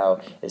about how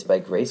it's by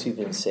grace we've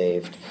been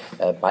saved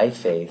by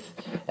faith,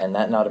 and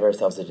that not of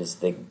ourselves, it is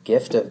the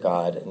gift of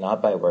God,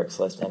 not by works,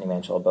 lest any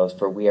man shall boast,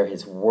 for we are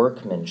his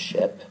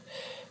workmanship,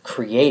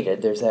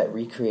 created, there's that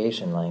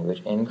recreation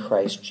language, in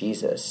Christ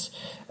Jesus,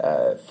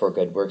 for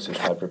good works which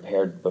God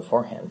prepared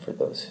beforehand for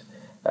those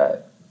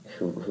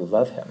who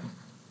love him.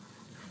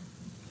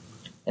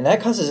 And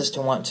that causes us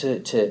to want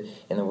to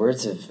in the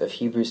words of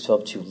Hebrews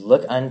 12, to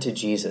look unto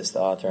Jesus,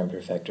 the author and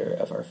perfecter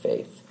of our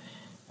faith.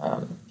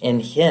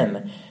 In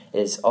him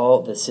is all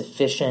the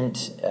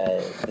sufficient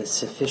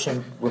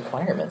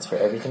requirements for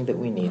everything that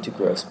we need to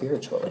grow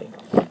spiritually.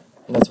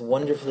 And that's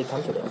wonderfully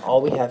comforting.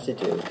 All we have to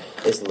do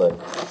is look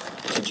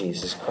to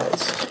Jesus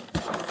Christ.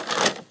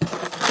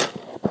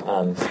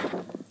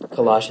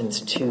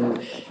 Colossians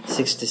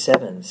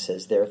 2:6-7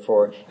 says,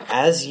 therefore,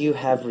 as you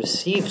have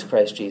received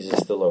Christ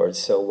Jesus the Lord,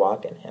 so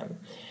walk in him,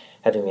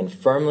 having been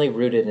firmly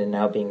rooted and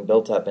now being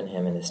built up in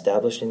him and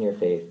established in your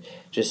faith,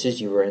 just as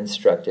you were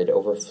instructed,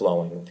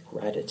 overflowing with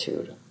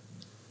gratitude.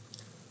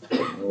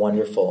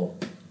 Wonderful,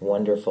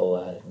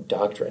 wonderful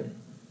doctrine.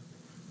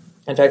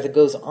 In fact, it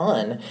goes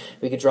on.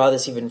 We could draw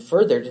this even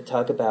further to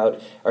talk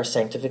about our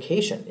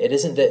sanctification. It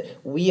isn't that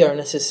we are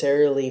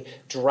necessarily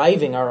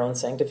driving our own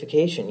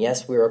sanctification.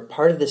 Yes, we're a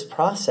part of this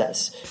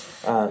process,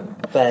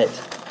 but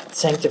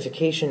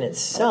sanctification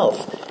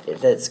itself,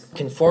 that's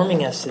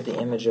conforming us to the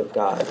image of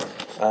God,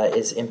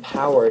 is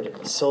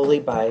empowered solely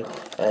by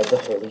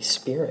the Holy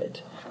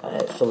Spirit.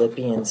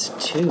 Philippians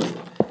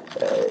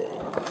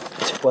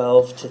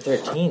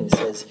 2:12-13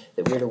 says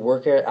that we're to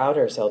work out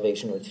our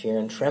salvation with fear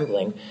and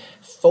trembling,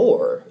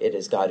 for it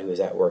is God who is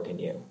at work in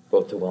you,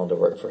 both to will and to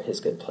work for his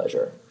good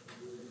pleasure.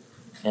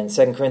 And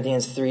 2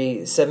 Corinthians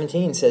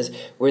 3:17 says,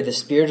 where the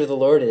Spirit of the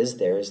Lord is,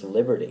 there is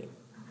liberty.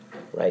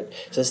 Right?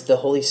 So it's the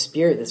Holy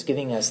Spirit that's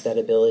giving us that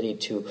ability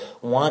to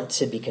want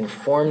to be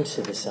conformed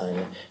to the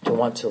Son, to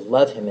want to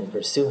love him and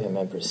pursue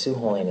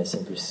holiness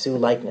and pursue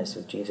likeness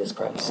with Jesus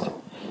Christ.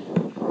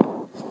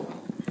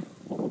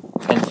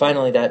 And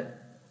finally, that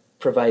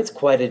provides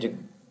quite a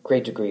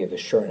great degree of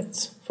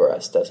assurance for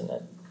us, doesn't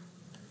it?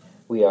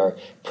 We are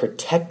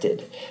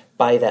protected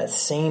by that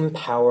same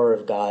power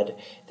of God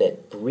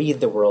that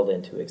breathed the world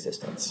into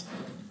existence.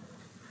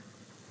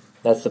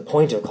 That's the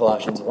point of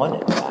Colossians 1,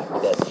 in fact,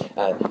 that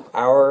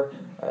our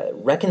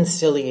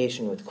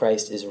reconciliation with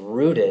Christ is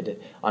rooted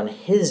on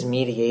his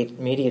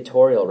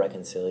mediatorial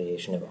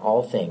reconciliation of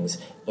all things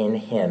in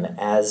him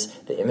as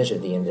the image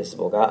of the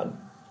invisible God.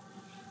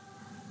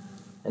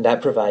 And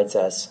that provides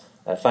us,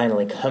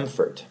 finally,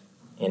 comfort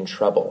in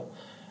trouble,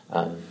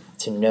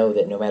 to know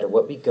that no matter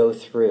what we go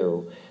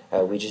through,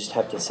 we just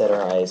have to set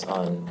our eyes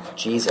on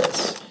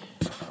Jesus,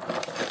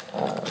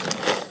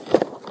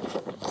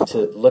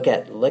 to look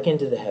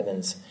into the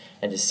heavens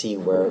and to see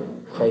where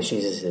Christ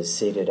Jesus is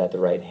seated at the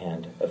right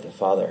hand of the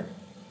Father.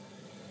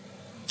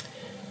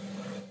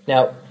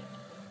 Now,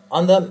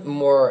 On the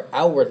more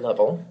outward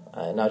level,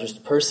 not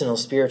just personal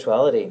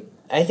spirituality,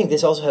 I think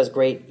this also has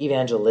great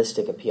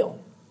evangelistic appeal.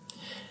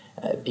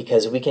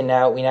 Because we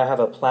now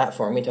have a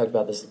platform. We talked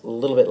about this a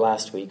little bit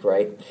last week,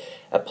 right?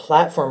 A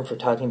platform for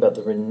talking about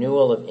the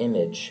renewal of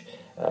image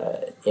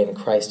in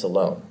Christ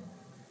alone.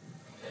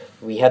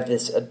 We have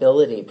this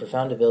ability,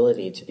 profound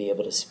ability, to be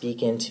able to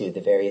speak into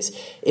the various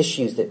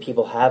issues that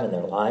people have in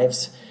their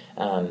lives,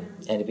 and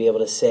to be able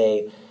to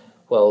say,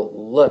 well,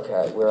 look,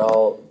 we're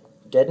all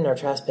dead in our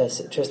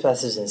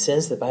trespasses and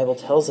sins. The Bible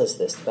tells us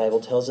this. The Bible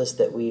tells us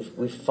that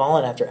we've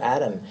fallen after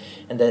Adam,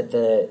 and that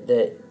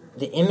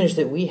the image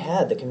that we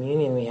had, the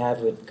communion we have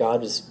with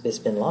God, has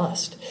been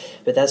lost.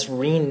 But that's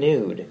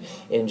renewed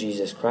in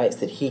Jesus Christ,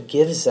 that he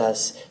gives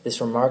us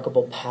this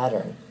remarkable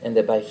pattern, and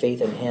that by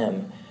faith in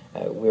him,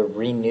 we're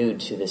renewed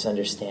to this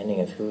understanding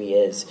of who he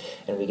is,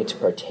 and we get to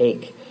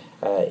partake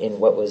in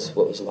what was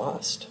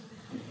lost.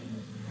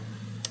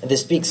 And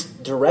this speaks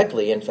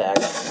directly, in fact,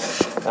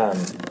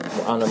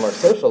 on a more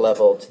social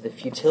level, to the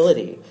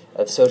futility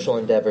of social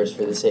endeavors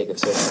for the sake of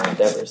social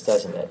endeavors,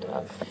 doesn't it?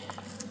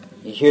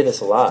 You hear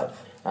this a lot.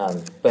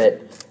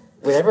 But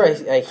whenever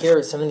I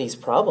hear some of these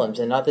problems,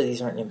 and not that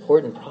these aren't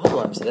important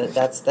problems,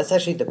 that's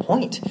actually the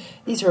point.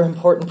 These are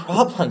important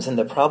problems, and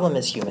the problem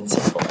is human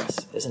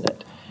sinfulness, isn't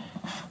it?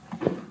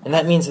 And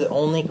that means that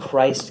only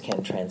Christ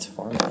can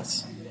transform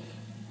us.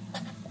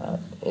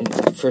 In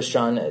 1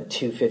 John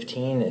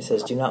 2:15, it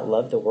says, "Do not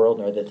love the world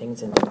nor the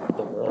things in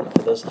the world,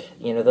 for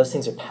those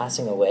things are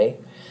passing away.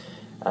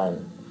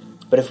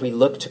 But if we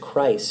look to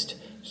Christ,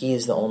 he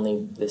is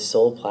the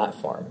sole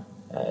platform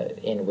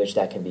in which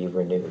that can be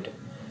renewed,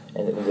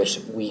 and in which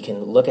we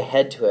can look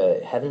ahead to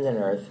a heaven and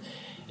earth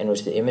in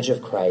which the image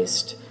of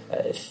Christ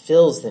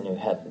fills the new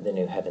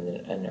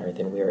heaven and earth,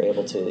 and we are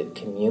able to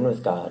commune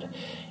with God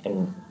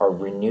and our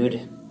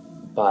renewed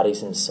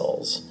bodies and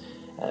souls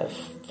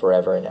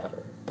forever and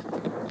ever."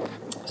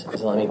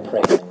 So let me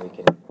pray, and we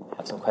can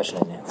have some question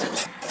and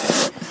answers.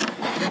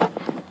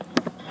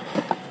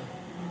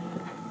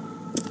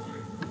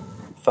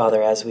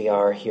 Father, as we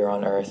are here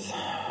on earth,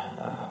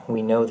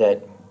 we know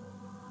that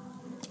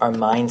our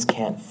minds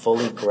can't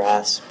fully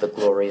grasp the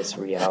glorious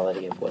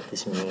reality of what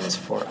this means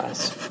for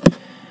us.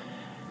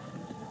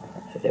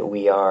 That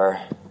we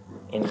are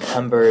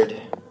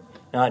encumbered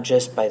not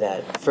just by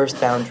that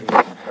first boundary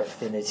of our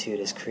finitude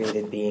as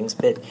created beings,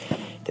 but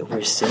that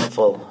we're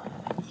sinful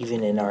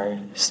even in our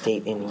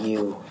state in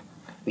you.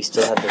 We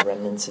still have the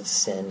remnants of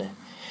sin.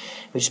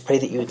 We just pray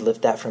that you would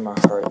lift that from our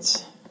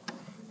hearts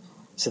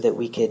so that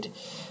we could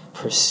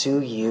pursue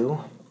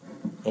you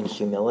in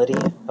humility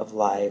of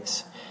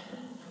lives,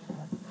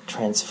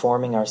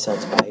 transforming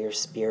ourselves by your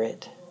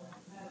Spirit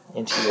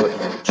into your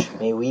image.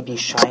 May we be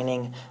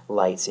shining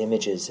lights,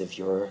 images of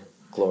your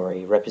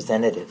glory,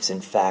 representatives,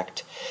 in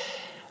fact,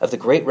 of the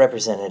great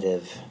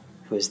representative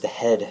who is the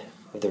head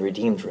of the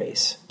redeemed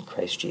race,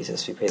 Christ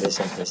Jesus. We pray this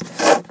in his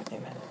name.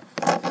 Amen.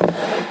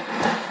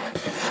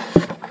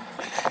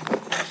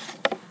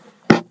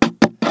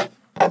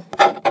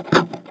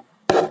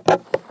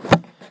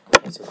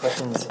 Okay, so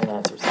questions and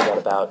answers. We've got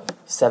about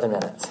 7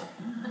 minutes.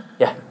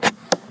 Yeah.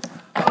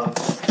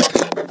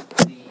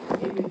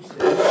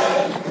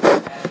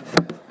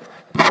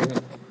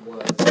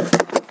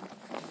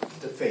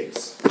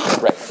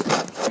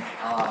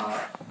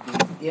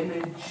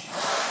 Image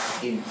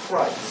in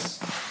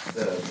Christ,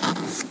 the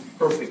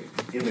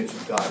perfect image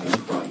of God in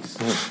Christ,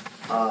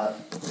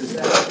 does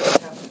that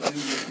have to do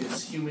with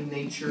his human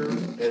nature?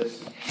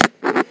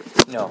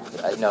 No,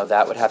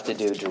 that would have to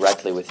do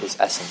directly with his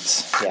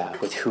essence,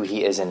 with who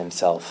he is in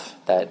himself.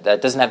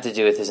 That doesn't have to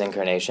do with his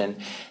incarnation.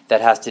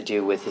 That has to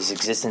do with his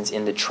existence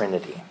in the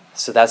Trinity.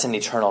 So that's an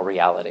eternal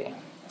reality.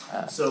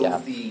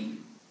 The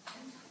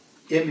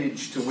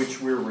image to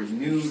which we're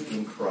renewed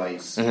in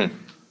Christ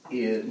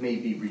it may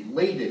be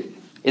related.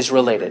 Is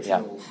related, to the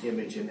original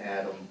image in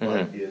Adam,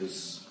 but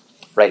is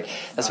right.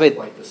 That's why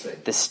quite the same.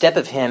 The step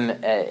of him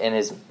in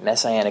his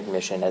messianic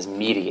mission as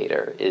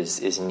mediator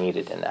is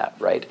needed in that,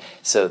 right?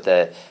 So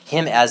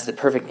him as the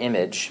perfect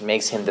image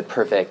makes him the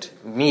perfect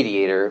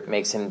mediator,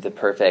 makes him the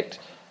perfect,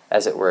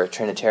 as it were,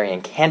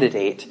 Trinitarian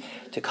candidate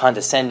to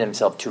condescend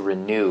himself to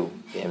renew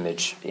the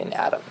image in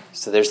Adam.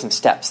 So there's some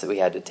steps that we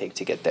had to take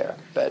to get there.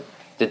 But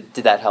did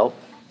that help?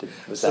 The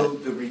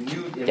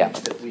renewed image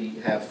that we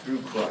have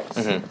through Christ,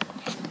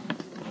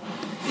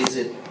 is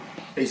it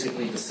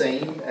basically the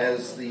same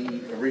as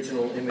the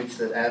original image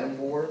that Adam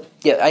wore?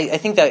 Yeah, I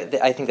think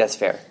that's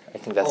fair. I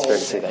think that's fair to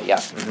say that.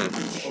 Yeah.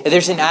 Okay.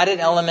 There's an added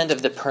element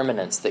of the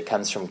permanence that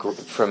comes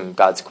from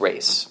God's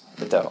grace,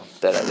 though,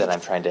 that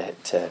I'm trying to.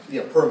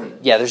 Permanence.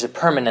 Yeah, there's a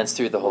permanence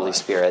through the Holy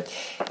Spirit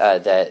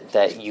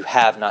that you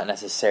have, not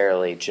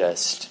necessarily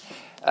just.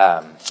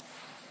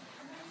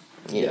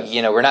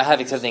 We're not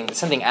having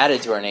something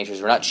added to our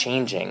natures. We're not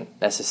changing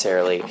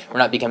necessarily. We're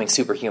not becoming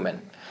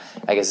superhuman,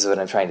 I guess is what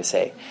I'm trying to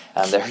say.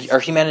 Our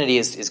humanity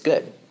is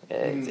good.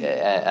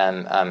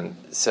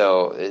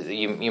 So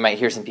you might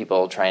hear some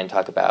people try and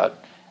talk about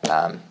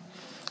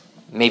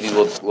maybe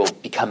we'll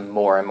become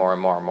more and more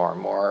and more and more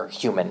and more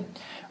human,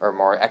 or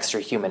more extra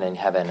human in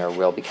heaven, or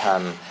we'll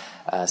become.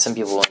 Some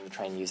people will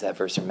try and use that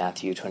verse from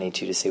Matthew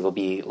 22 to say we'll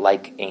be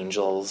like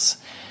angels.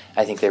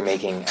 I think they're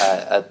making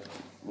a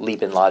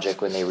leap in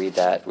logic when they read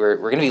that. We're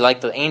going to be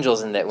like the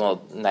angels in that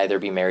we'll neither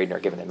be married nor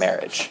given in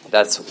marriage.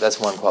 That's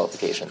one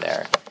qualification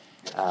there.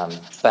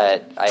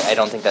 But I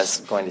don't think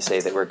that's going to say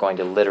that we're going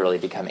to literally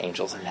become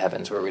angels in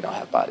heavens where we don't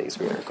have bodies.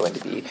 We are going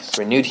to be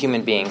renewed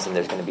human beings, and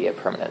there's going to be a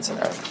permanence in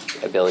our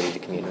ability to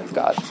commune with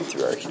God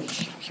through our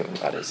human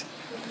bodies.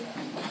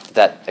 Did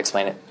that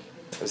explain it?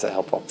 Was that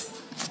helpful?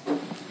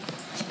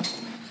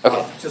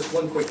 Okay. Just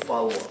one quick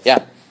follow-up.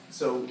 Yeah.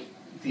 So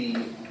the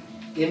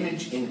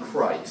image in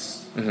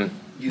Christ,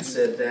 you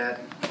said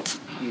that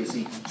is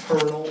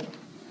eternal.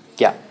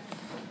 Yeah.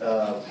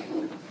 But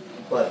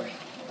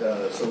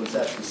so is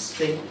that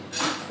distinct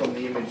from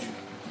the image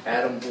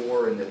Adam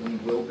bore and that we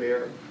will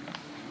bear?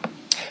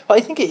 Well,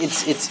 I think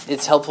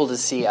it's helpful to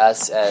see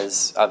us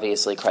as,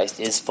 obviously, Christ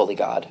is fully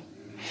God.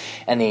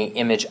 And the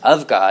image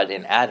of God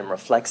in Adam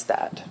reflects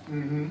that.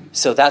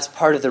 So that's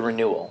part of the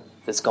renewal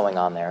that's going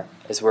on there,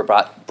 is we're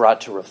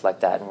brought to reflect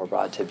that, and we're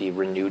brought to be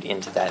renewed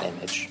into that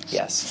image.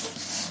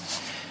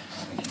 Yes.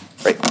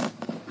 Right.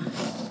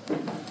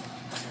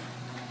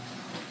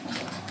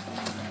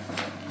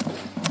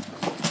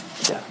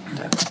 Yeah.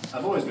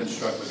 I've always been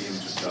struck with the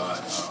image of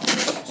God.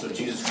 So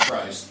Jesus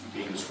Christ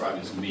being described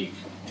as meek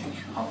and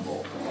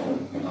humble,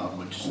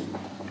 which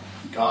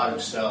God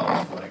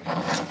himself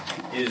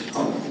is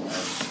humble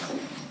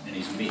and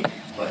he's meek,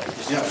 but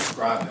he's not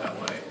described that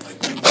way.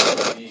 Like human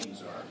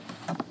beings are.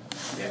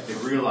 They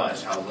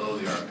realize how low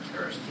they are in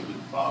comparison to who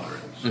the Father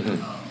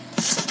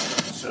is.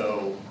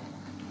 So,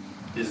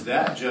 is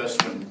that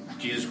just when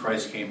Jesus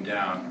Christ came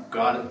down,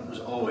 God was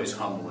always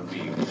humble and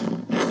meek?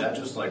 Is that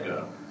just like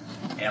a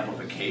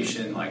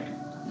amplification, like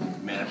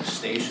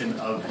manifestation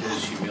of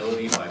his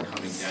humility by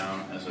coming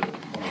down as a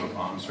form of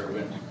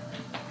bondservant?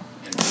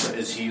 And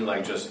is he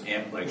like just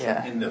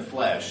in the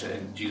flesh,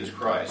 in Jesus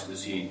Christ?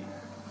 Is he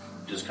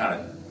just kind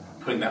of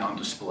putting that on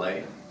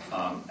display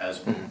as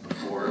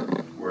before,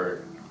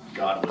 where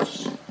God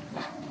was,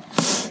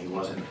 he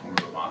wasn't in the form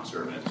of a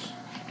bondservant?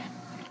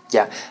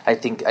 Yeah, I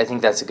think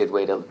that's a good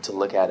way to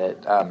look at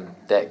it.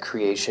 That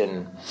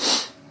creation,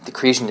 the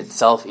creation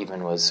itself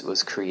even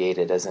was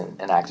created as an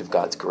act of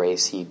God's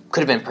grace. He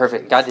could have been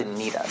perfect. God didn't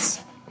need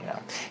us.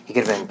 He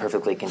could have been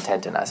perfectly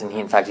content in us, and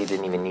he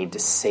didn't even need to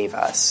save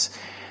us.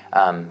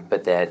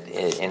 But that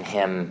in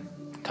him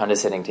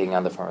condescending, taking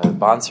on the form of a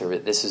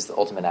bondservant, this is the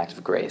ultimate act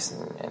of grace.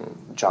 And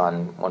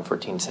John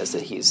 1:14 says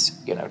that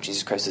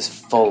Jesus Christ is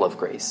full of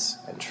grace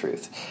and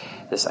truth.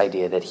 This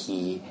idea that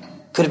he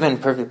could have been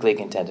perfectly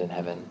content in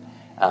heaven,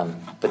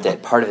 but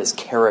that part of his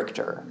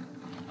character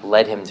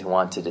led him to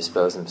want to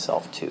dispose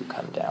himself to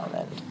come down,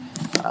 and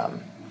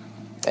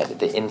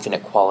the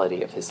infinite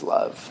quality of his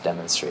love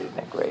demonstrated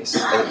in grace.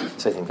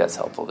 So I think that's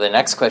helpful. The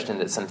next question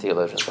that some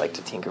theologians like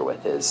to tinker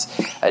with is,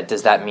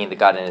 does that mean that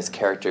God in his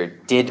character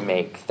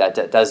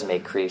does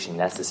make creation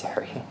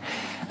necessary?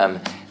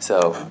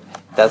 So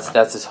that's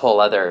this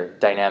whole other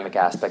dynamic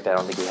aspect. I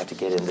don't think we have to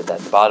get into that.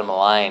 The bottom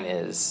line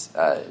is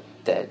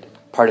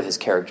that part of his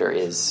character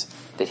is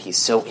that he's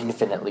so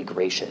infinitely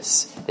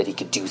gracious that he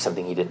could do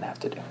something he didn't have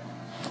to do.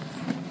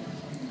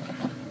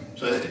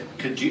 So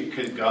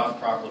could God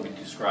properly be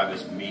described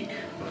as meek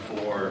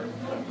before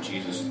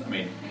Jesus?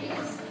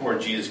 Before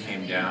Jesus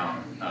came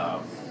down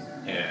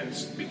and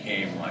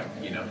became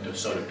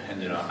so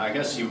dependent on. I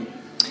guess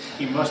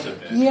he must have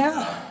been.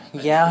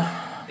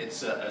 Yeah.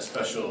 It's a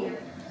special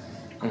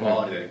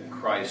quality that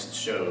Christ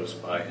shows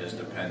by his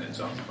dependence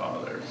on the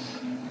Father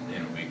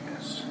in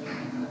weakness.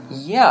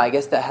 Yeah, I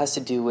guess that has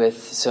to do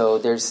with. So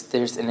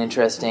there's an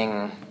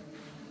interesting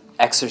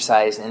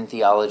exercise in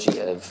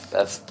theology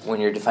of when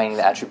you're defining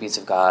the attributes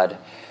of God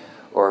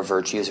or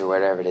virtues or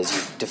whatever it is,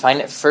 you define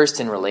it first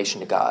in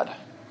relation to God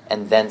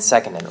and then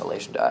second in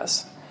relation to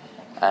us.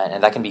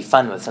 And that can be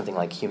fun with something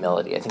like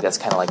humility. I think that's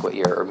kind of like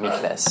or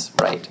meekness,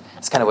 right?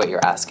 It's kind of what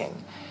you're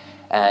asking.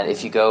 And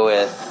if you go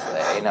with,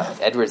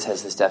 Edwards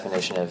has this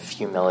definition of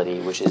humility,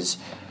 which is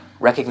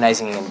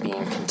recognizing and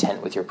being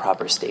content with your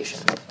proper station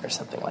or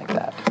something like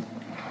that.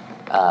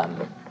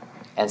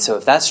 And so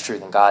if that's true,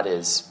 then God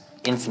is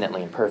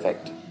infinitely and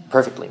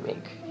perfectly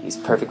meek. He's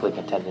perfectly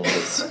content in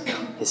his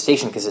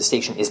station because his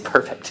station is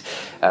perfect,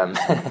 and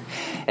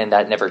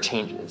that never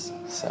changes.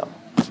 So,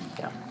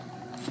 yeah.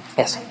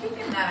 Yes. I think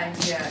in that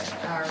idea,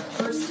 our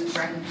first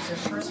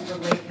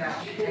relate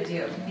that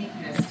idea of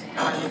meekness to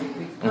God.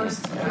 We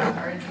first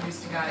are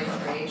introduced to God in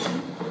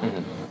creation,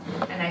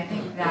 and I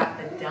think that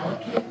the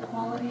delicate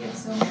quality of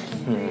so much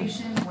in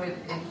creation would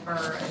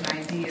infer an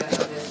idea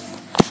of this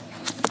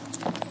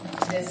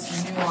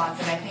nuance,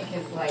 and I think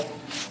his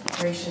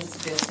gracious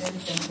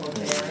distance and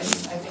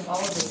forbearance. I think all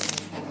of this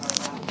things kind of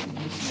around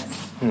meekness.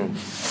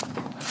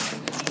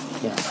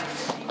 Yeah.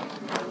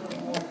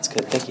 That's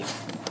good. Thank you.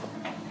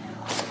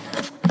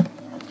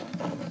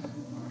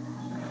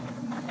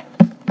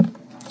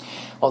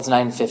 Well, it's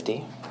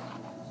 9:50,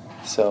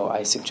 so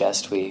I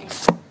suggest we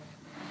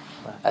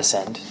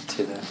ascend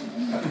to the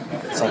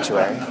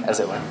sanctuary, as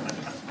it were.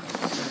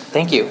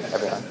 Thank you,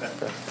 everyone,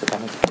 for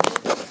coming.